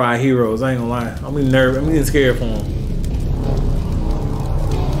scared for our heroes. I ain't gonna lie. I'm getting nervous. I'm getting scared for them.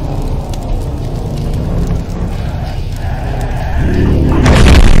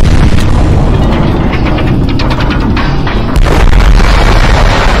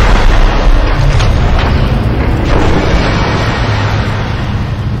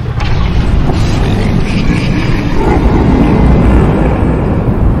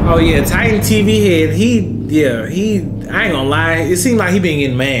 Oh yeah, Titan TV head. I ain't gonna lie. It seems like he been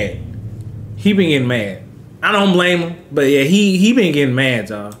getting mad. He been getting mad. I don't blame him, but yeah, he been getting mad,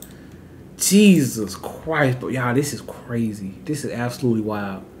 y'all. Jesus Christ, but y'all, this is crazy. This is absolutely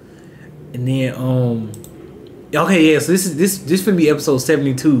wild. And then okay, yeah. So this finna be episode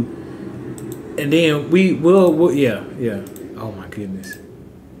 72, and then we'll yeah. Oh my goodness.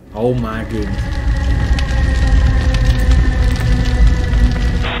 Oh my goodness.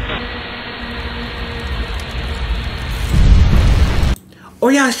 Oh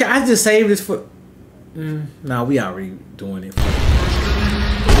yeah, I just saved this for. Nah, we already doing it.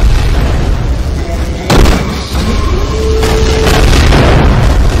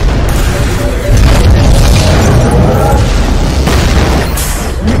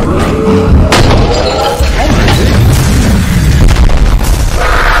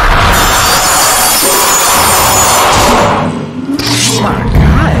 Oh my God.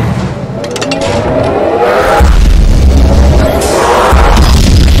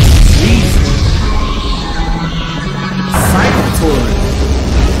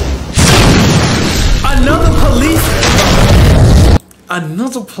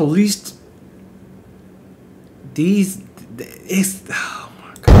 Another police. These. It's. Oh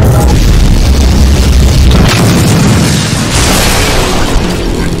my God.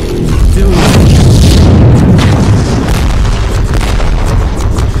 Dude.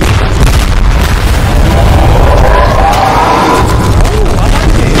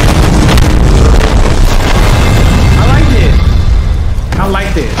 I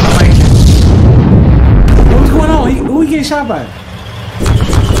like that. What's going on? Who he getting shot by?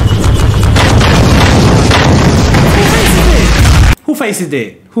 Who face is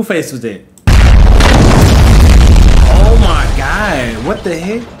dead? Who face was dead? Oh my God! What the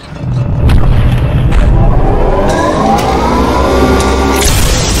heck?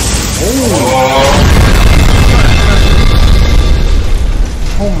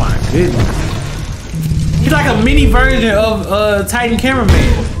 Oh my goodness! He's like a mini version of Titan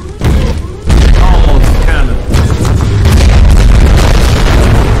Cameraman. Almost, kind of.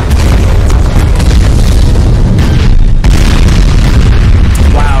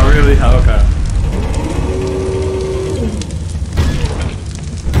 Really? Okay.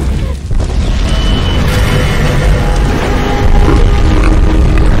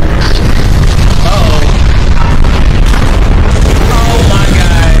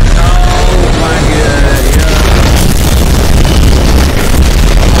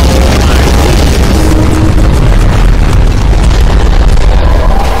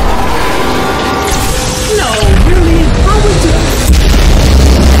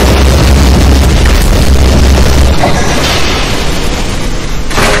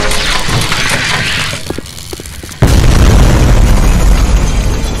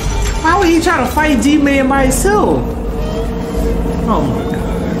 Try to fight G-Man by himself. Oh my God.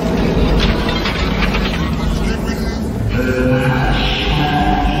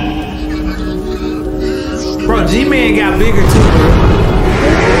 Bro, G-Man got bigger too, bro.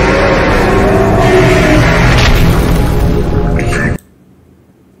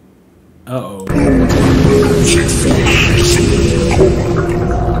 Uh-oh.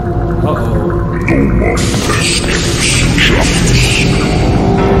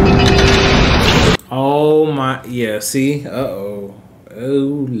 Oh my, yeah, see? Uh-oh.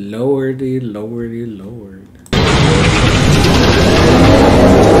 Oh, lordy, lordy, lord.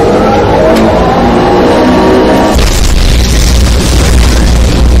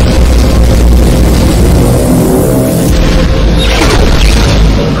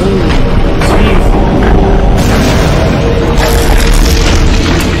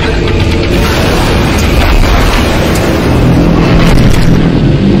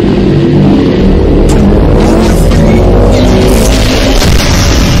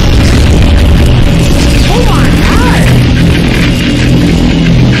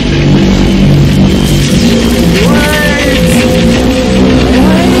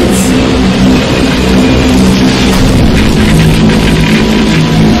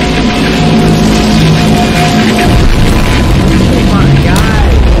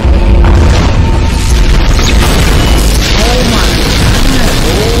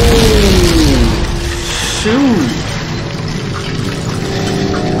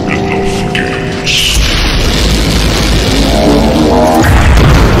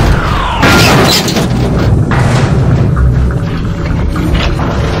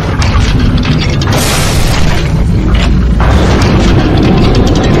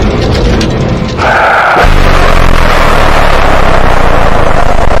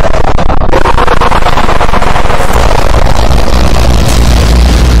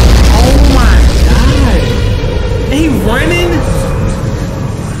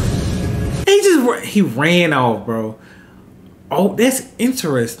 ran off, bro. Oh, that's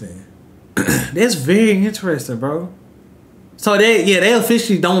interesting. That's very interesting, bro. So they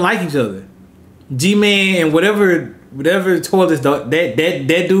officially don't like each other. G-Man and whatever toilet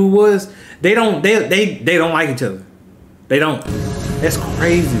that dude was, they don't like each other. They don't. That's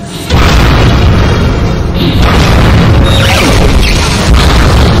crazy.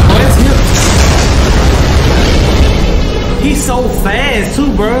 Oh, that's him. He's so fast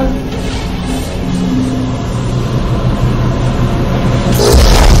too, bro.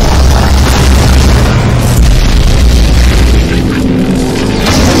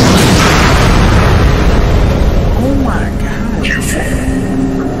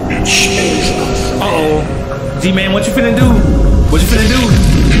 G-Man, what you finna do? What you finna do?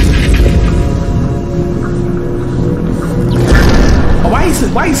 Oh, why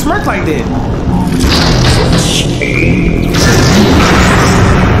he smirk like that?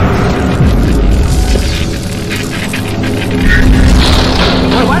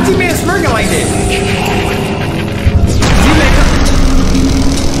 Why G-Man smirking like that? G-Man,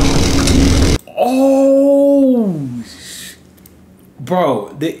 oh.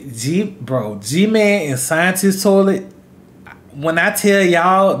 Bro, G-Man and Scientist Toilet, when I tell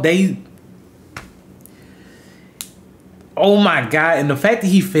y'all, oh my God, and the fact that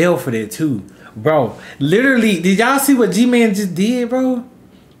he fell for that too. Bro, literally, did y'all see what G-Man just did, bro?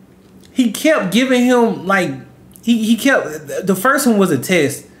 He kept giving him, like, he kept, the first one was a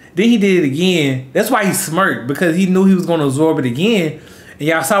test, then he did it again. That's why he smirked, because he knew he was going to absorb it again. And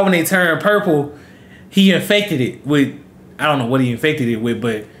y'all saw when they turned purple, he infected it with, I don't know what he infected it with,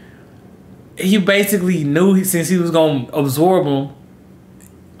 but he basically knew since he was going to absorb them.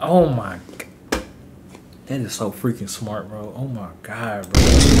 Oh my God. That is so freaking smart, bro. Oh my God, bro.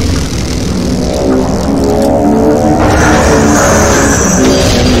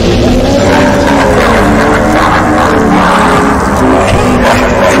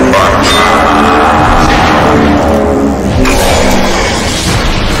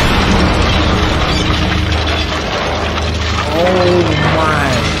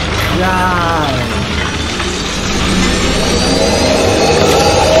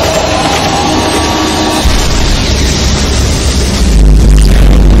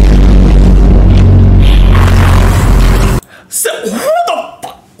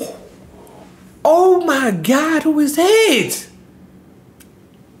 God, who is that?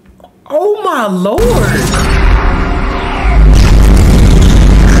 Oh my Lord.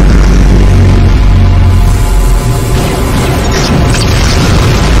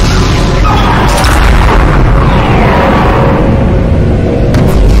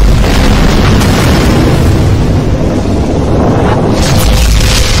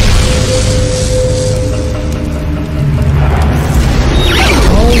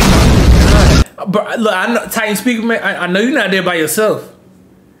 Bro, look, I know, Titan Speaker Man, I know you're not there by yourself.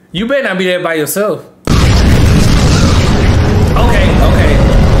 You better not be there by yourself. Okay.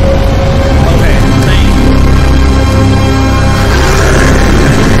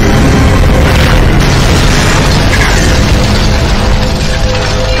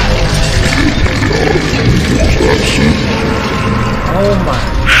 Thank you. Oh my God.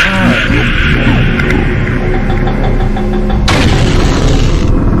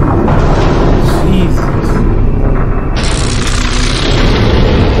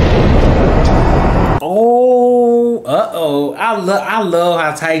 I love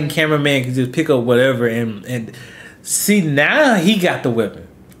how Titan Cameraman can just pick up whatever and see, now he got the weapon.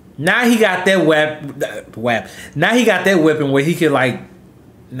 Now he got that weapon. Now he got that weapon where he could, like,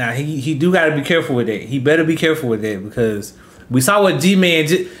 now he do gotta be careful with that. He better be careful with that, because we saw what G-Man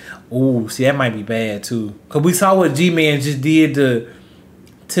just, ooh, see, that might be bad too. Cause we saw what G-Man just did to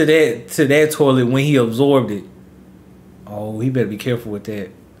that toilet when he absorbed it. Oh, he better be careful with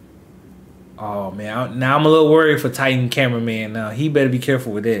that. Oh man, now I'm a little worried for Titan Cameraman. Now he better be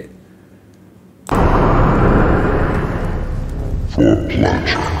careful with that. For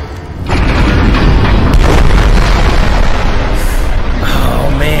pleasure. Oh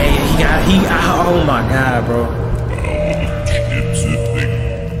man, oh my God, bro.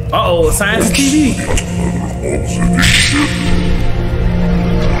 Uh-oh, Science TV.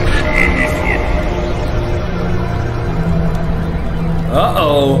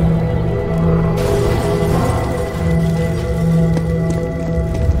 Uh-oh.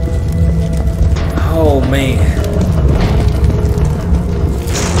 Oh man.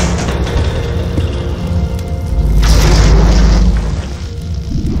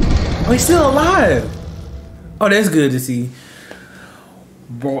 Oh, he's still alive. Oh, that's good to see.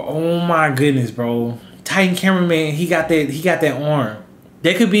 Bro, oh my goodness, bro. Titan Cameraman, he got that arm.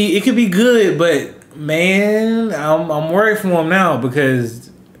 It could be good, but Man, I'm worried for him now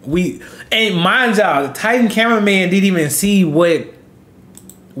because and mind y'all, the Titan cameraman didn't even see what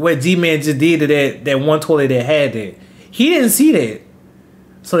G-Man just did to that one toilet that had that. He didn't see that.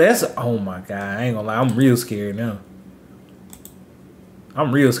 So that's, oh my God, I ain't gonna lie, I'm real scared now.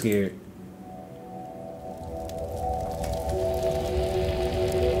 I'm real scared.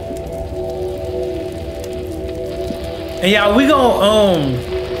 And y'all, we gonna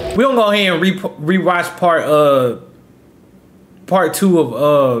go ahead and rewatch part 2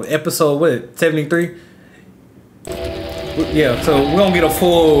 of episode what, 73? Yeah, so we're gonna get a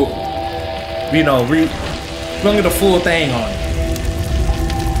full, you know, we're gonna get a full thing on it.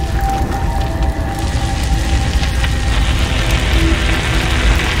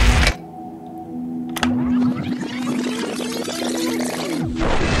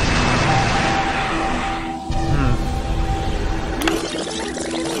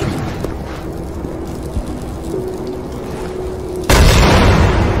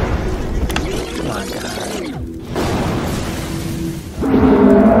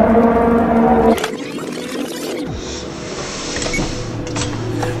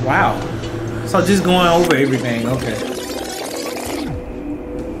 So just going over everything, okay.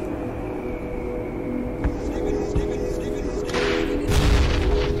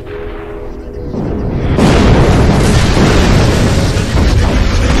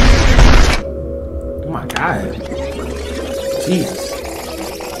 Oh my God. Jesus.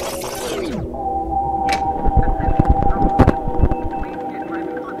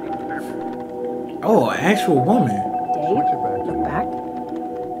 Oh, an actual woman. Dave, look back.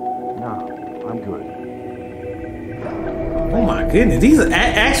 I'm good. Oh my goodness, these are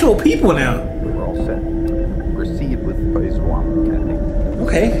actual people now. We're all set. Proceed with phase 1, Kathy.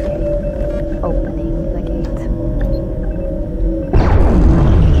 Okay. Opening the gate.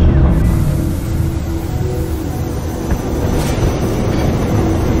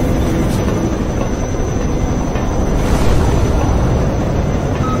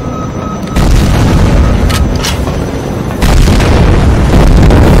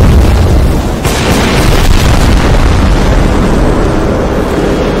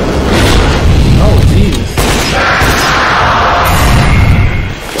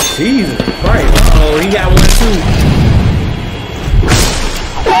 Jesus Christ. Oh, he got one too.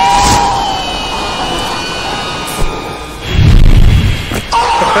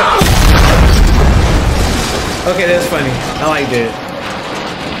 Okay, that's funny. I like that.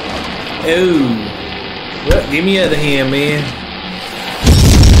 Ooh. Well, give me the other hand, man.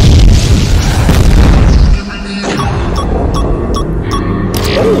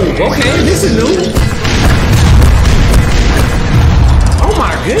 Oh, okay, this is new. Oh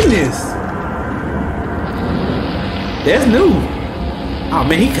my goodness. That's new. Oh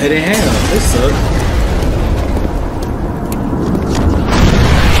man, he cut it in half. This sucks.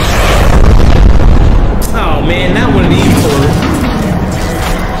 Oh man, not one of these toilets.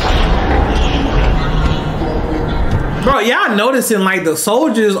 Bro, y'all noticing like the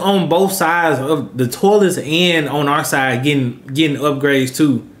soldiers on both sides of the toilets and on our side getting upgrades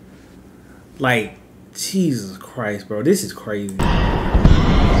too. Like, Jesus Christ, bro. This is crazy.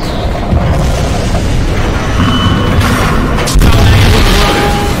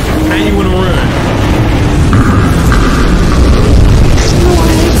 Now you wanna run.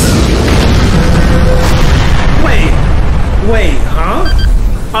 Wait, huh?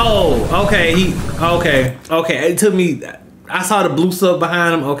 Oh, okay, okay. It took me, I saw the blue sub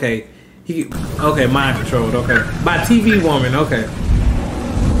behind him, okay. Okay, mind controlled, okay. By TV woman, okay.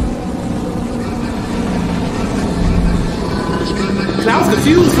 I was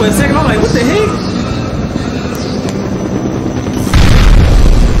confused for a second, I'm like, what the heck?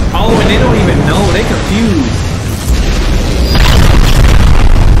 Oh, and they don't even know. They confused.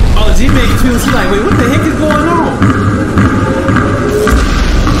 Oh, G-Man confused. He's like, wait, what the heck is going on?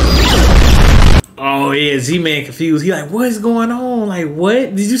 Oh, yeah, G-Man confused. He's like, what is going on? Like,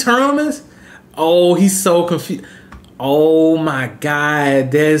 what? Did you turn on this? Oh, he's so confused. Oh, my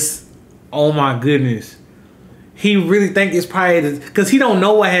God. Oh, my goodness. He really think it's probably because he don't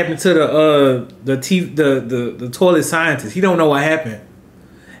know what happened to the toilet scientist. He don't know what happened.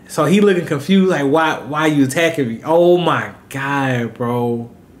 So he looking confused, like, why you attacking me? Oh my God, bro.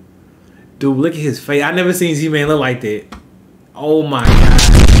 Dude, look at his face. I never seen Z-Man look like that. Oh my God.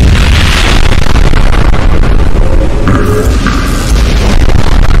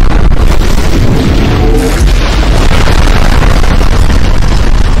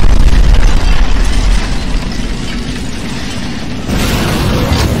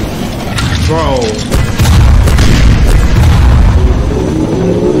 Bro.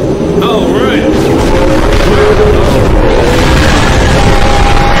 Oh, run.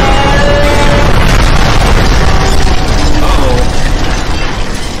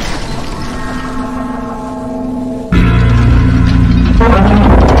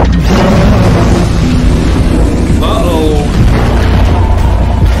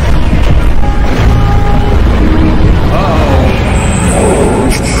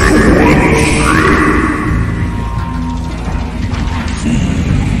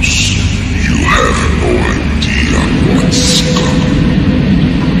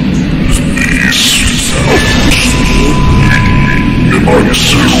 Oh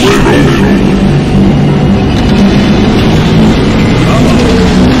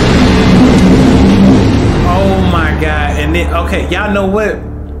my god. And then okay, y'all know what?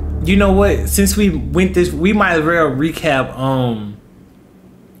 You know what? Since we went this, we might as well recap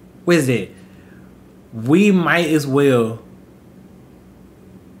what is it? We might as well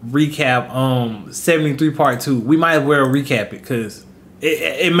recap 73 part 2. We might as well recap it because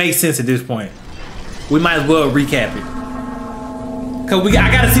it makes sense at this point. We might as well recap it. Cause I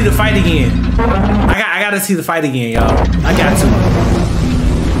gotta see the fight again. I gotta see the fight again, y'all. I got to.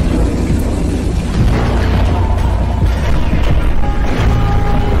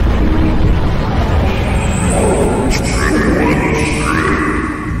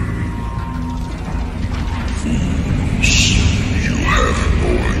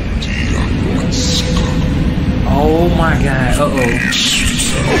 Oh my god, uh-oh.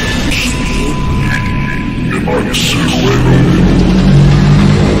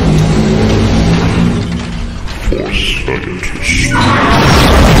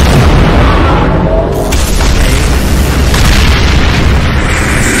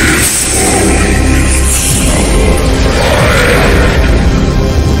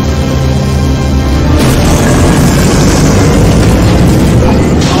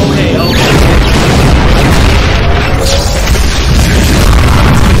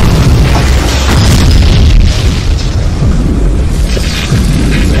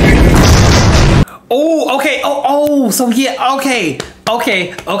 So yeah, okay,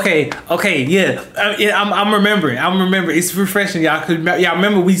 yeah. I'm remembering. It's refreshing, y'all. Cause y'all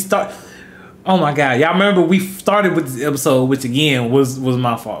remember we start. Oh my god, y'all remember we started with this episode, which again was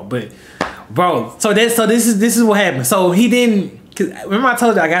my fault. But bro, so this is what happened. So he didn't. Cause remember I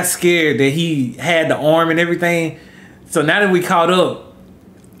told you I got scared that he had the arm and everything. So now that we caught up,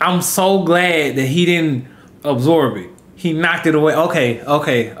 I'm so glad that he didn't absorb it. He knocked it away. Okay.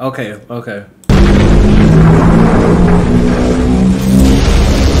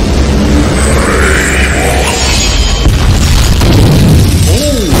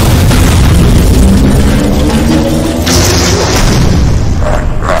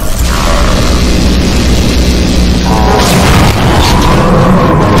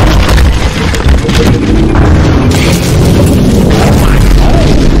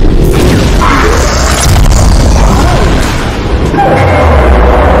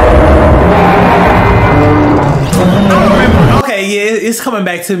 It's coming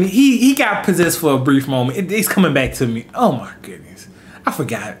back to me. He got possessed for a brief moment. It's coming back to me. Oh my goodness, I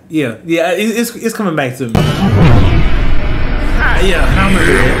forgot. Yeah. It's coming back to me. Yeah, I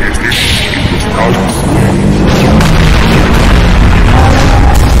remember that.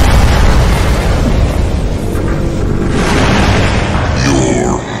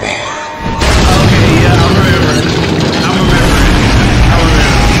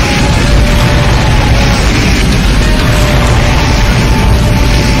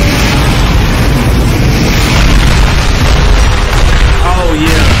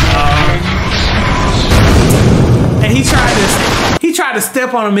 To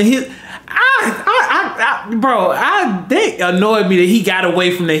step on him and hit. Bro, they annoyed me that he got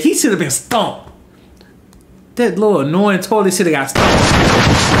away from that. He should have been stumped. That little annoying toilet should have got stumped.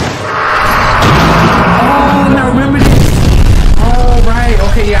 Oh, now remember this? Oh, right.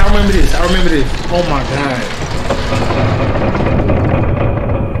 Okay, yeah, I remember this. Oh my god.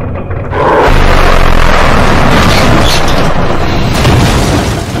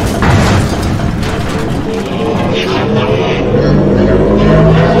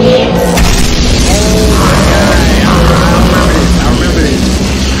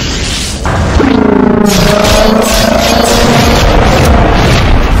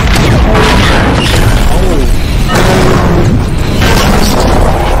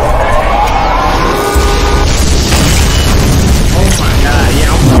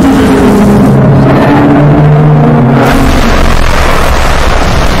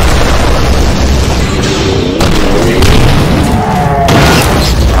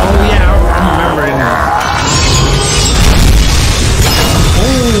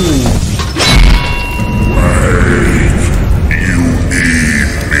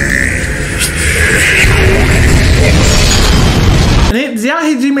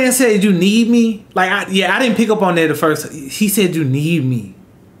 G-Man said, "You need me?" Like, I didn't pick up on that at first. He said, "You need me."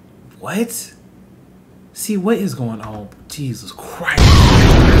 What? See, what is going on? Jesus Christ.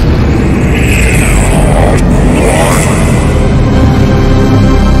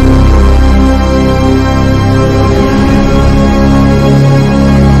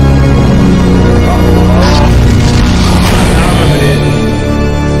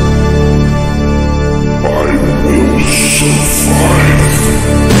 I will survive.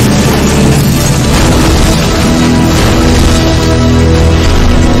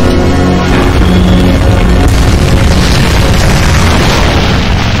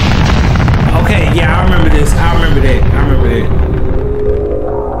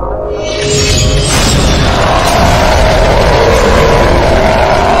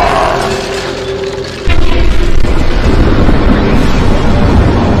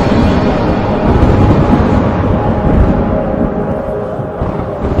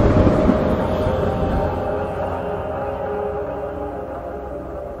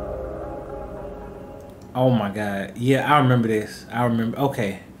 Yeah, I remember this. I remember.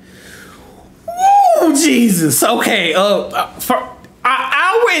 Okay. Woo, Jesus. Okay. For an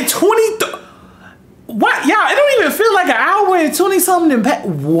hour and 20. What? Y'all, it don't even feel like an hour and 20 something.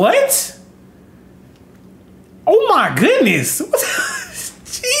 What? Oh my goodness.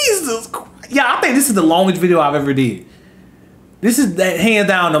 Jesus Christ. Yeah, I think this is the longest video I've ever did. This is that hands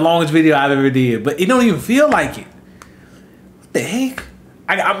down the longest video I've ever did, but it don't even feel like it. What the heck?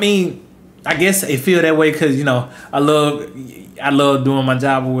 I mean, I guess it feel that way because, you know, I love doing my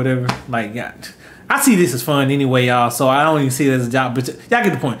job or whatever. Like, yeah, I see this as fun anyway, y'all. So I don't even see it as a job, but y'all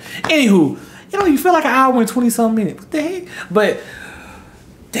get the point. Anywho, you know, you feel like an hour and 20 some minutes. What the heck? But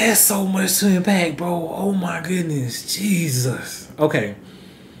that's so much to unpack, bro. Oh my goodness, Jesus. Okay.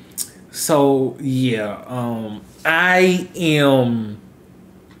 So yeah, I'm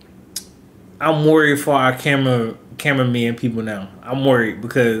worried for our cameraman people now. I'm worried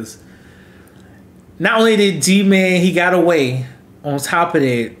because not only did G-Man, he got away, on top of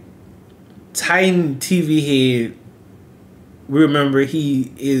that, Titan TV head, remember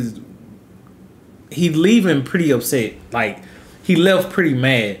he's leaving pretty upset. Like, he left pretty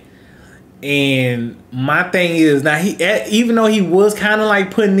mad. And my thing is, now even though he was kind of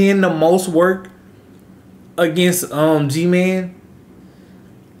like putting in the most work against G-Man,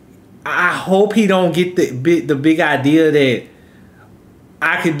 I hope he don't get the big idea that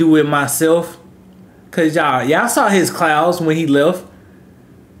I could do it myself. Cause y'all saw his clouds when he left.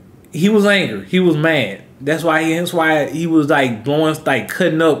 He was angry. He was mad. That's why he was like blowing, like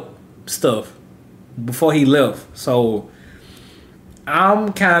cutting up stuff before he left. So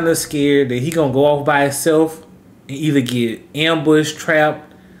I'm kind of scared that he gonna go off by himself and either get ambushed,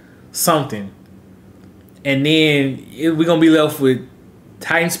 trapped, something, and then we're gonna be left with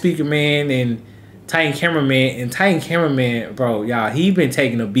Titan Speaker Man and Titan Cameraman. And Titan Cameraman, bro, y'all, he been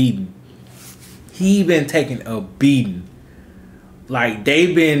taking a beating. He been taking a beating. Like,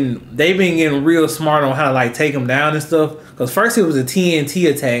 they've been getting real smart on how to like take him down and stuff. Cause first it was a TNT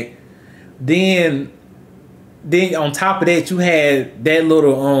attack, then on top of that, you had that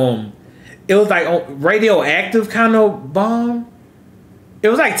little it was like radioactive kind of bomb. It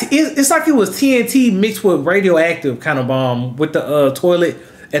was like it's like it was TNT mixed with radioactive kind of bomb with the toilet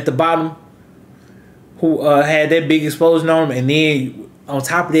at the bottom, who had that big explosion on him, and then on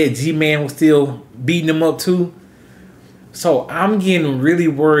top of that, G-Man was still beating him up too. So I'm getting really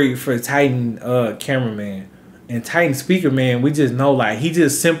worried for Titan Cameraman and Titan Speaker Man. We just know, like, he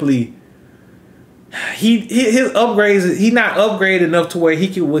just simply. His upgrades, he's not upgraded enough to where he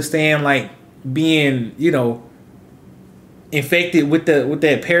can withstand like being, you know, infected with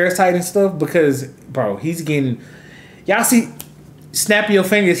that parasite and stuff. Because, bro, he's getting, y'all see, snap your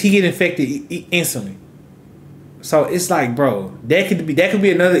fingers, he get infected instantly. So it's like, bro, that could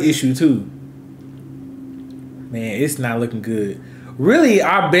be another issue too. Man, it's not looking good. Really,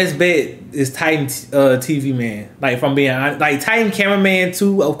 our best bet is Titan TV Man. Like, if I'm being honest, like Titan Cameraman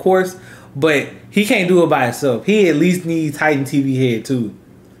too, of course, but he can't do it by himself. He at least needs Titan TV head too.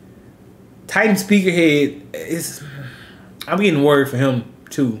 Titan Speaker head is. I'm getting worried for him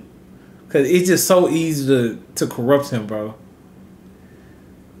too, cause it's just so easy to corrupt him, bro.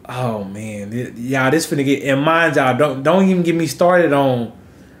 Oh man, y'all, this finna get. And mind y'all, don't even get me started on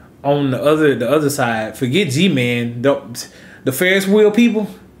the other side. Forget G-Man. The Ferris wheel people.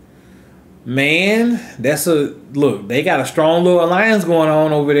 Man, that's a look. They got a strong little alliance going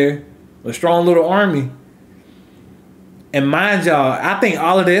on over there. A strong little army. And mind y'all, I think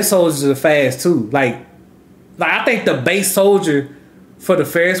all of their soldiers are fast too. Like I think the base soldier for the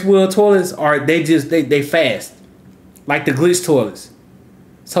Ferris wheel toilets they fast. Like the glitch toilets.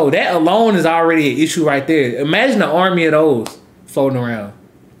 So that alone is already an issue right there. Imagine an army of those floating around.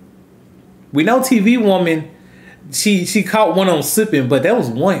 We know TV Woman, she caught one on sipping, but that was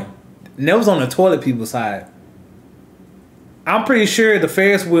one. And that was on the toilet people side. I'm pretty sure the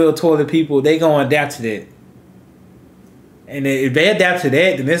Ferris wheel toilet people, they gonna adapt to that. And if they adapt to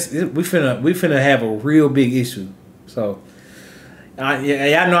that, then we finna have a real big issue. So, y'all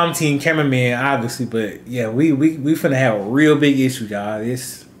know I'm Team Cameraman, obviously, but yeah, we finna have a real big issue, y'all.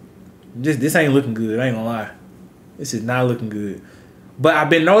 This ain't looking good. I ain't gonna lie, this is not looking good. But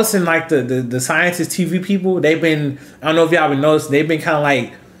I've been noticing, like, the scientist TV people, they've been, I don't know if y'all been noticing, they've been kind of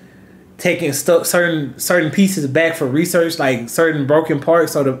like taking certain pieces back for research, like certain broken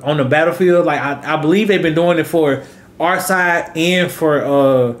parts on the battlefield. Like I believe they've been doing it for our side and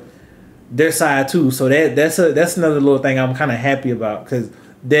for their side too. So that's another little thing I'm kind of happy about, because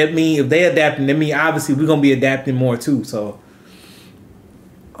that mean if they adapting, that mean obviously we're gonna be adapting more too. So,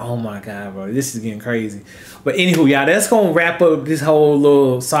 oh my god, bro, this is getting crazy. But anywho, y'all, that's gonna wrap up this whole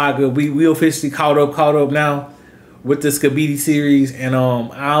little saga. We officially caught up now. with the Skibidi series, and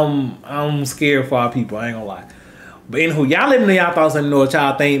I'm scared for our people. I ain't gonna lie. But anywho, y'all let me know y'all thoughts and know what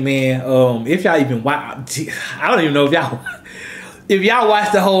y'all think, man. If y'all even watch, I don't even know if y'all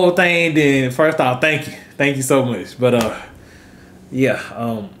watched the whole thing. Then first off, thank you so much. But yeah,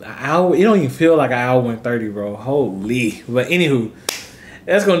 it don't even feel like an hour and 30, bro. Holy. But anywho,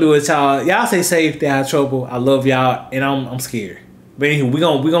 that's gonna do it, y'all. Y'all stay safe, stay out of trouble. I love y'all, and I'm scared. But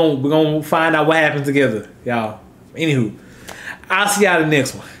anywho, we gonna find out what happens together, y'all. Anywho, I'll see y'all in the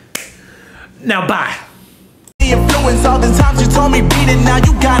next one. Now, bye. Influence all the times you told me beat it. Now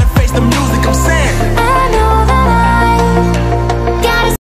you gotta face the music I'm saying.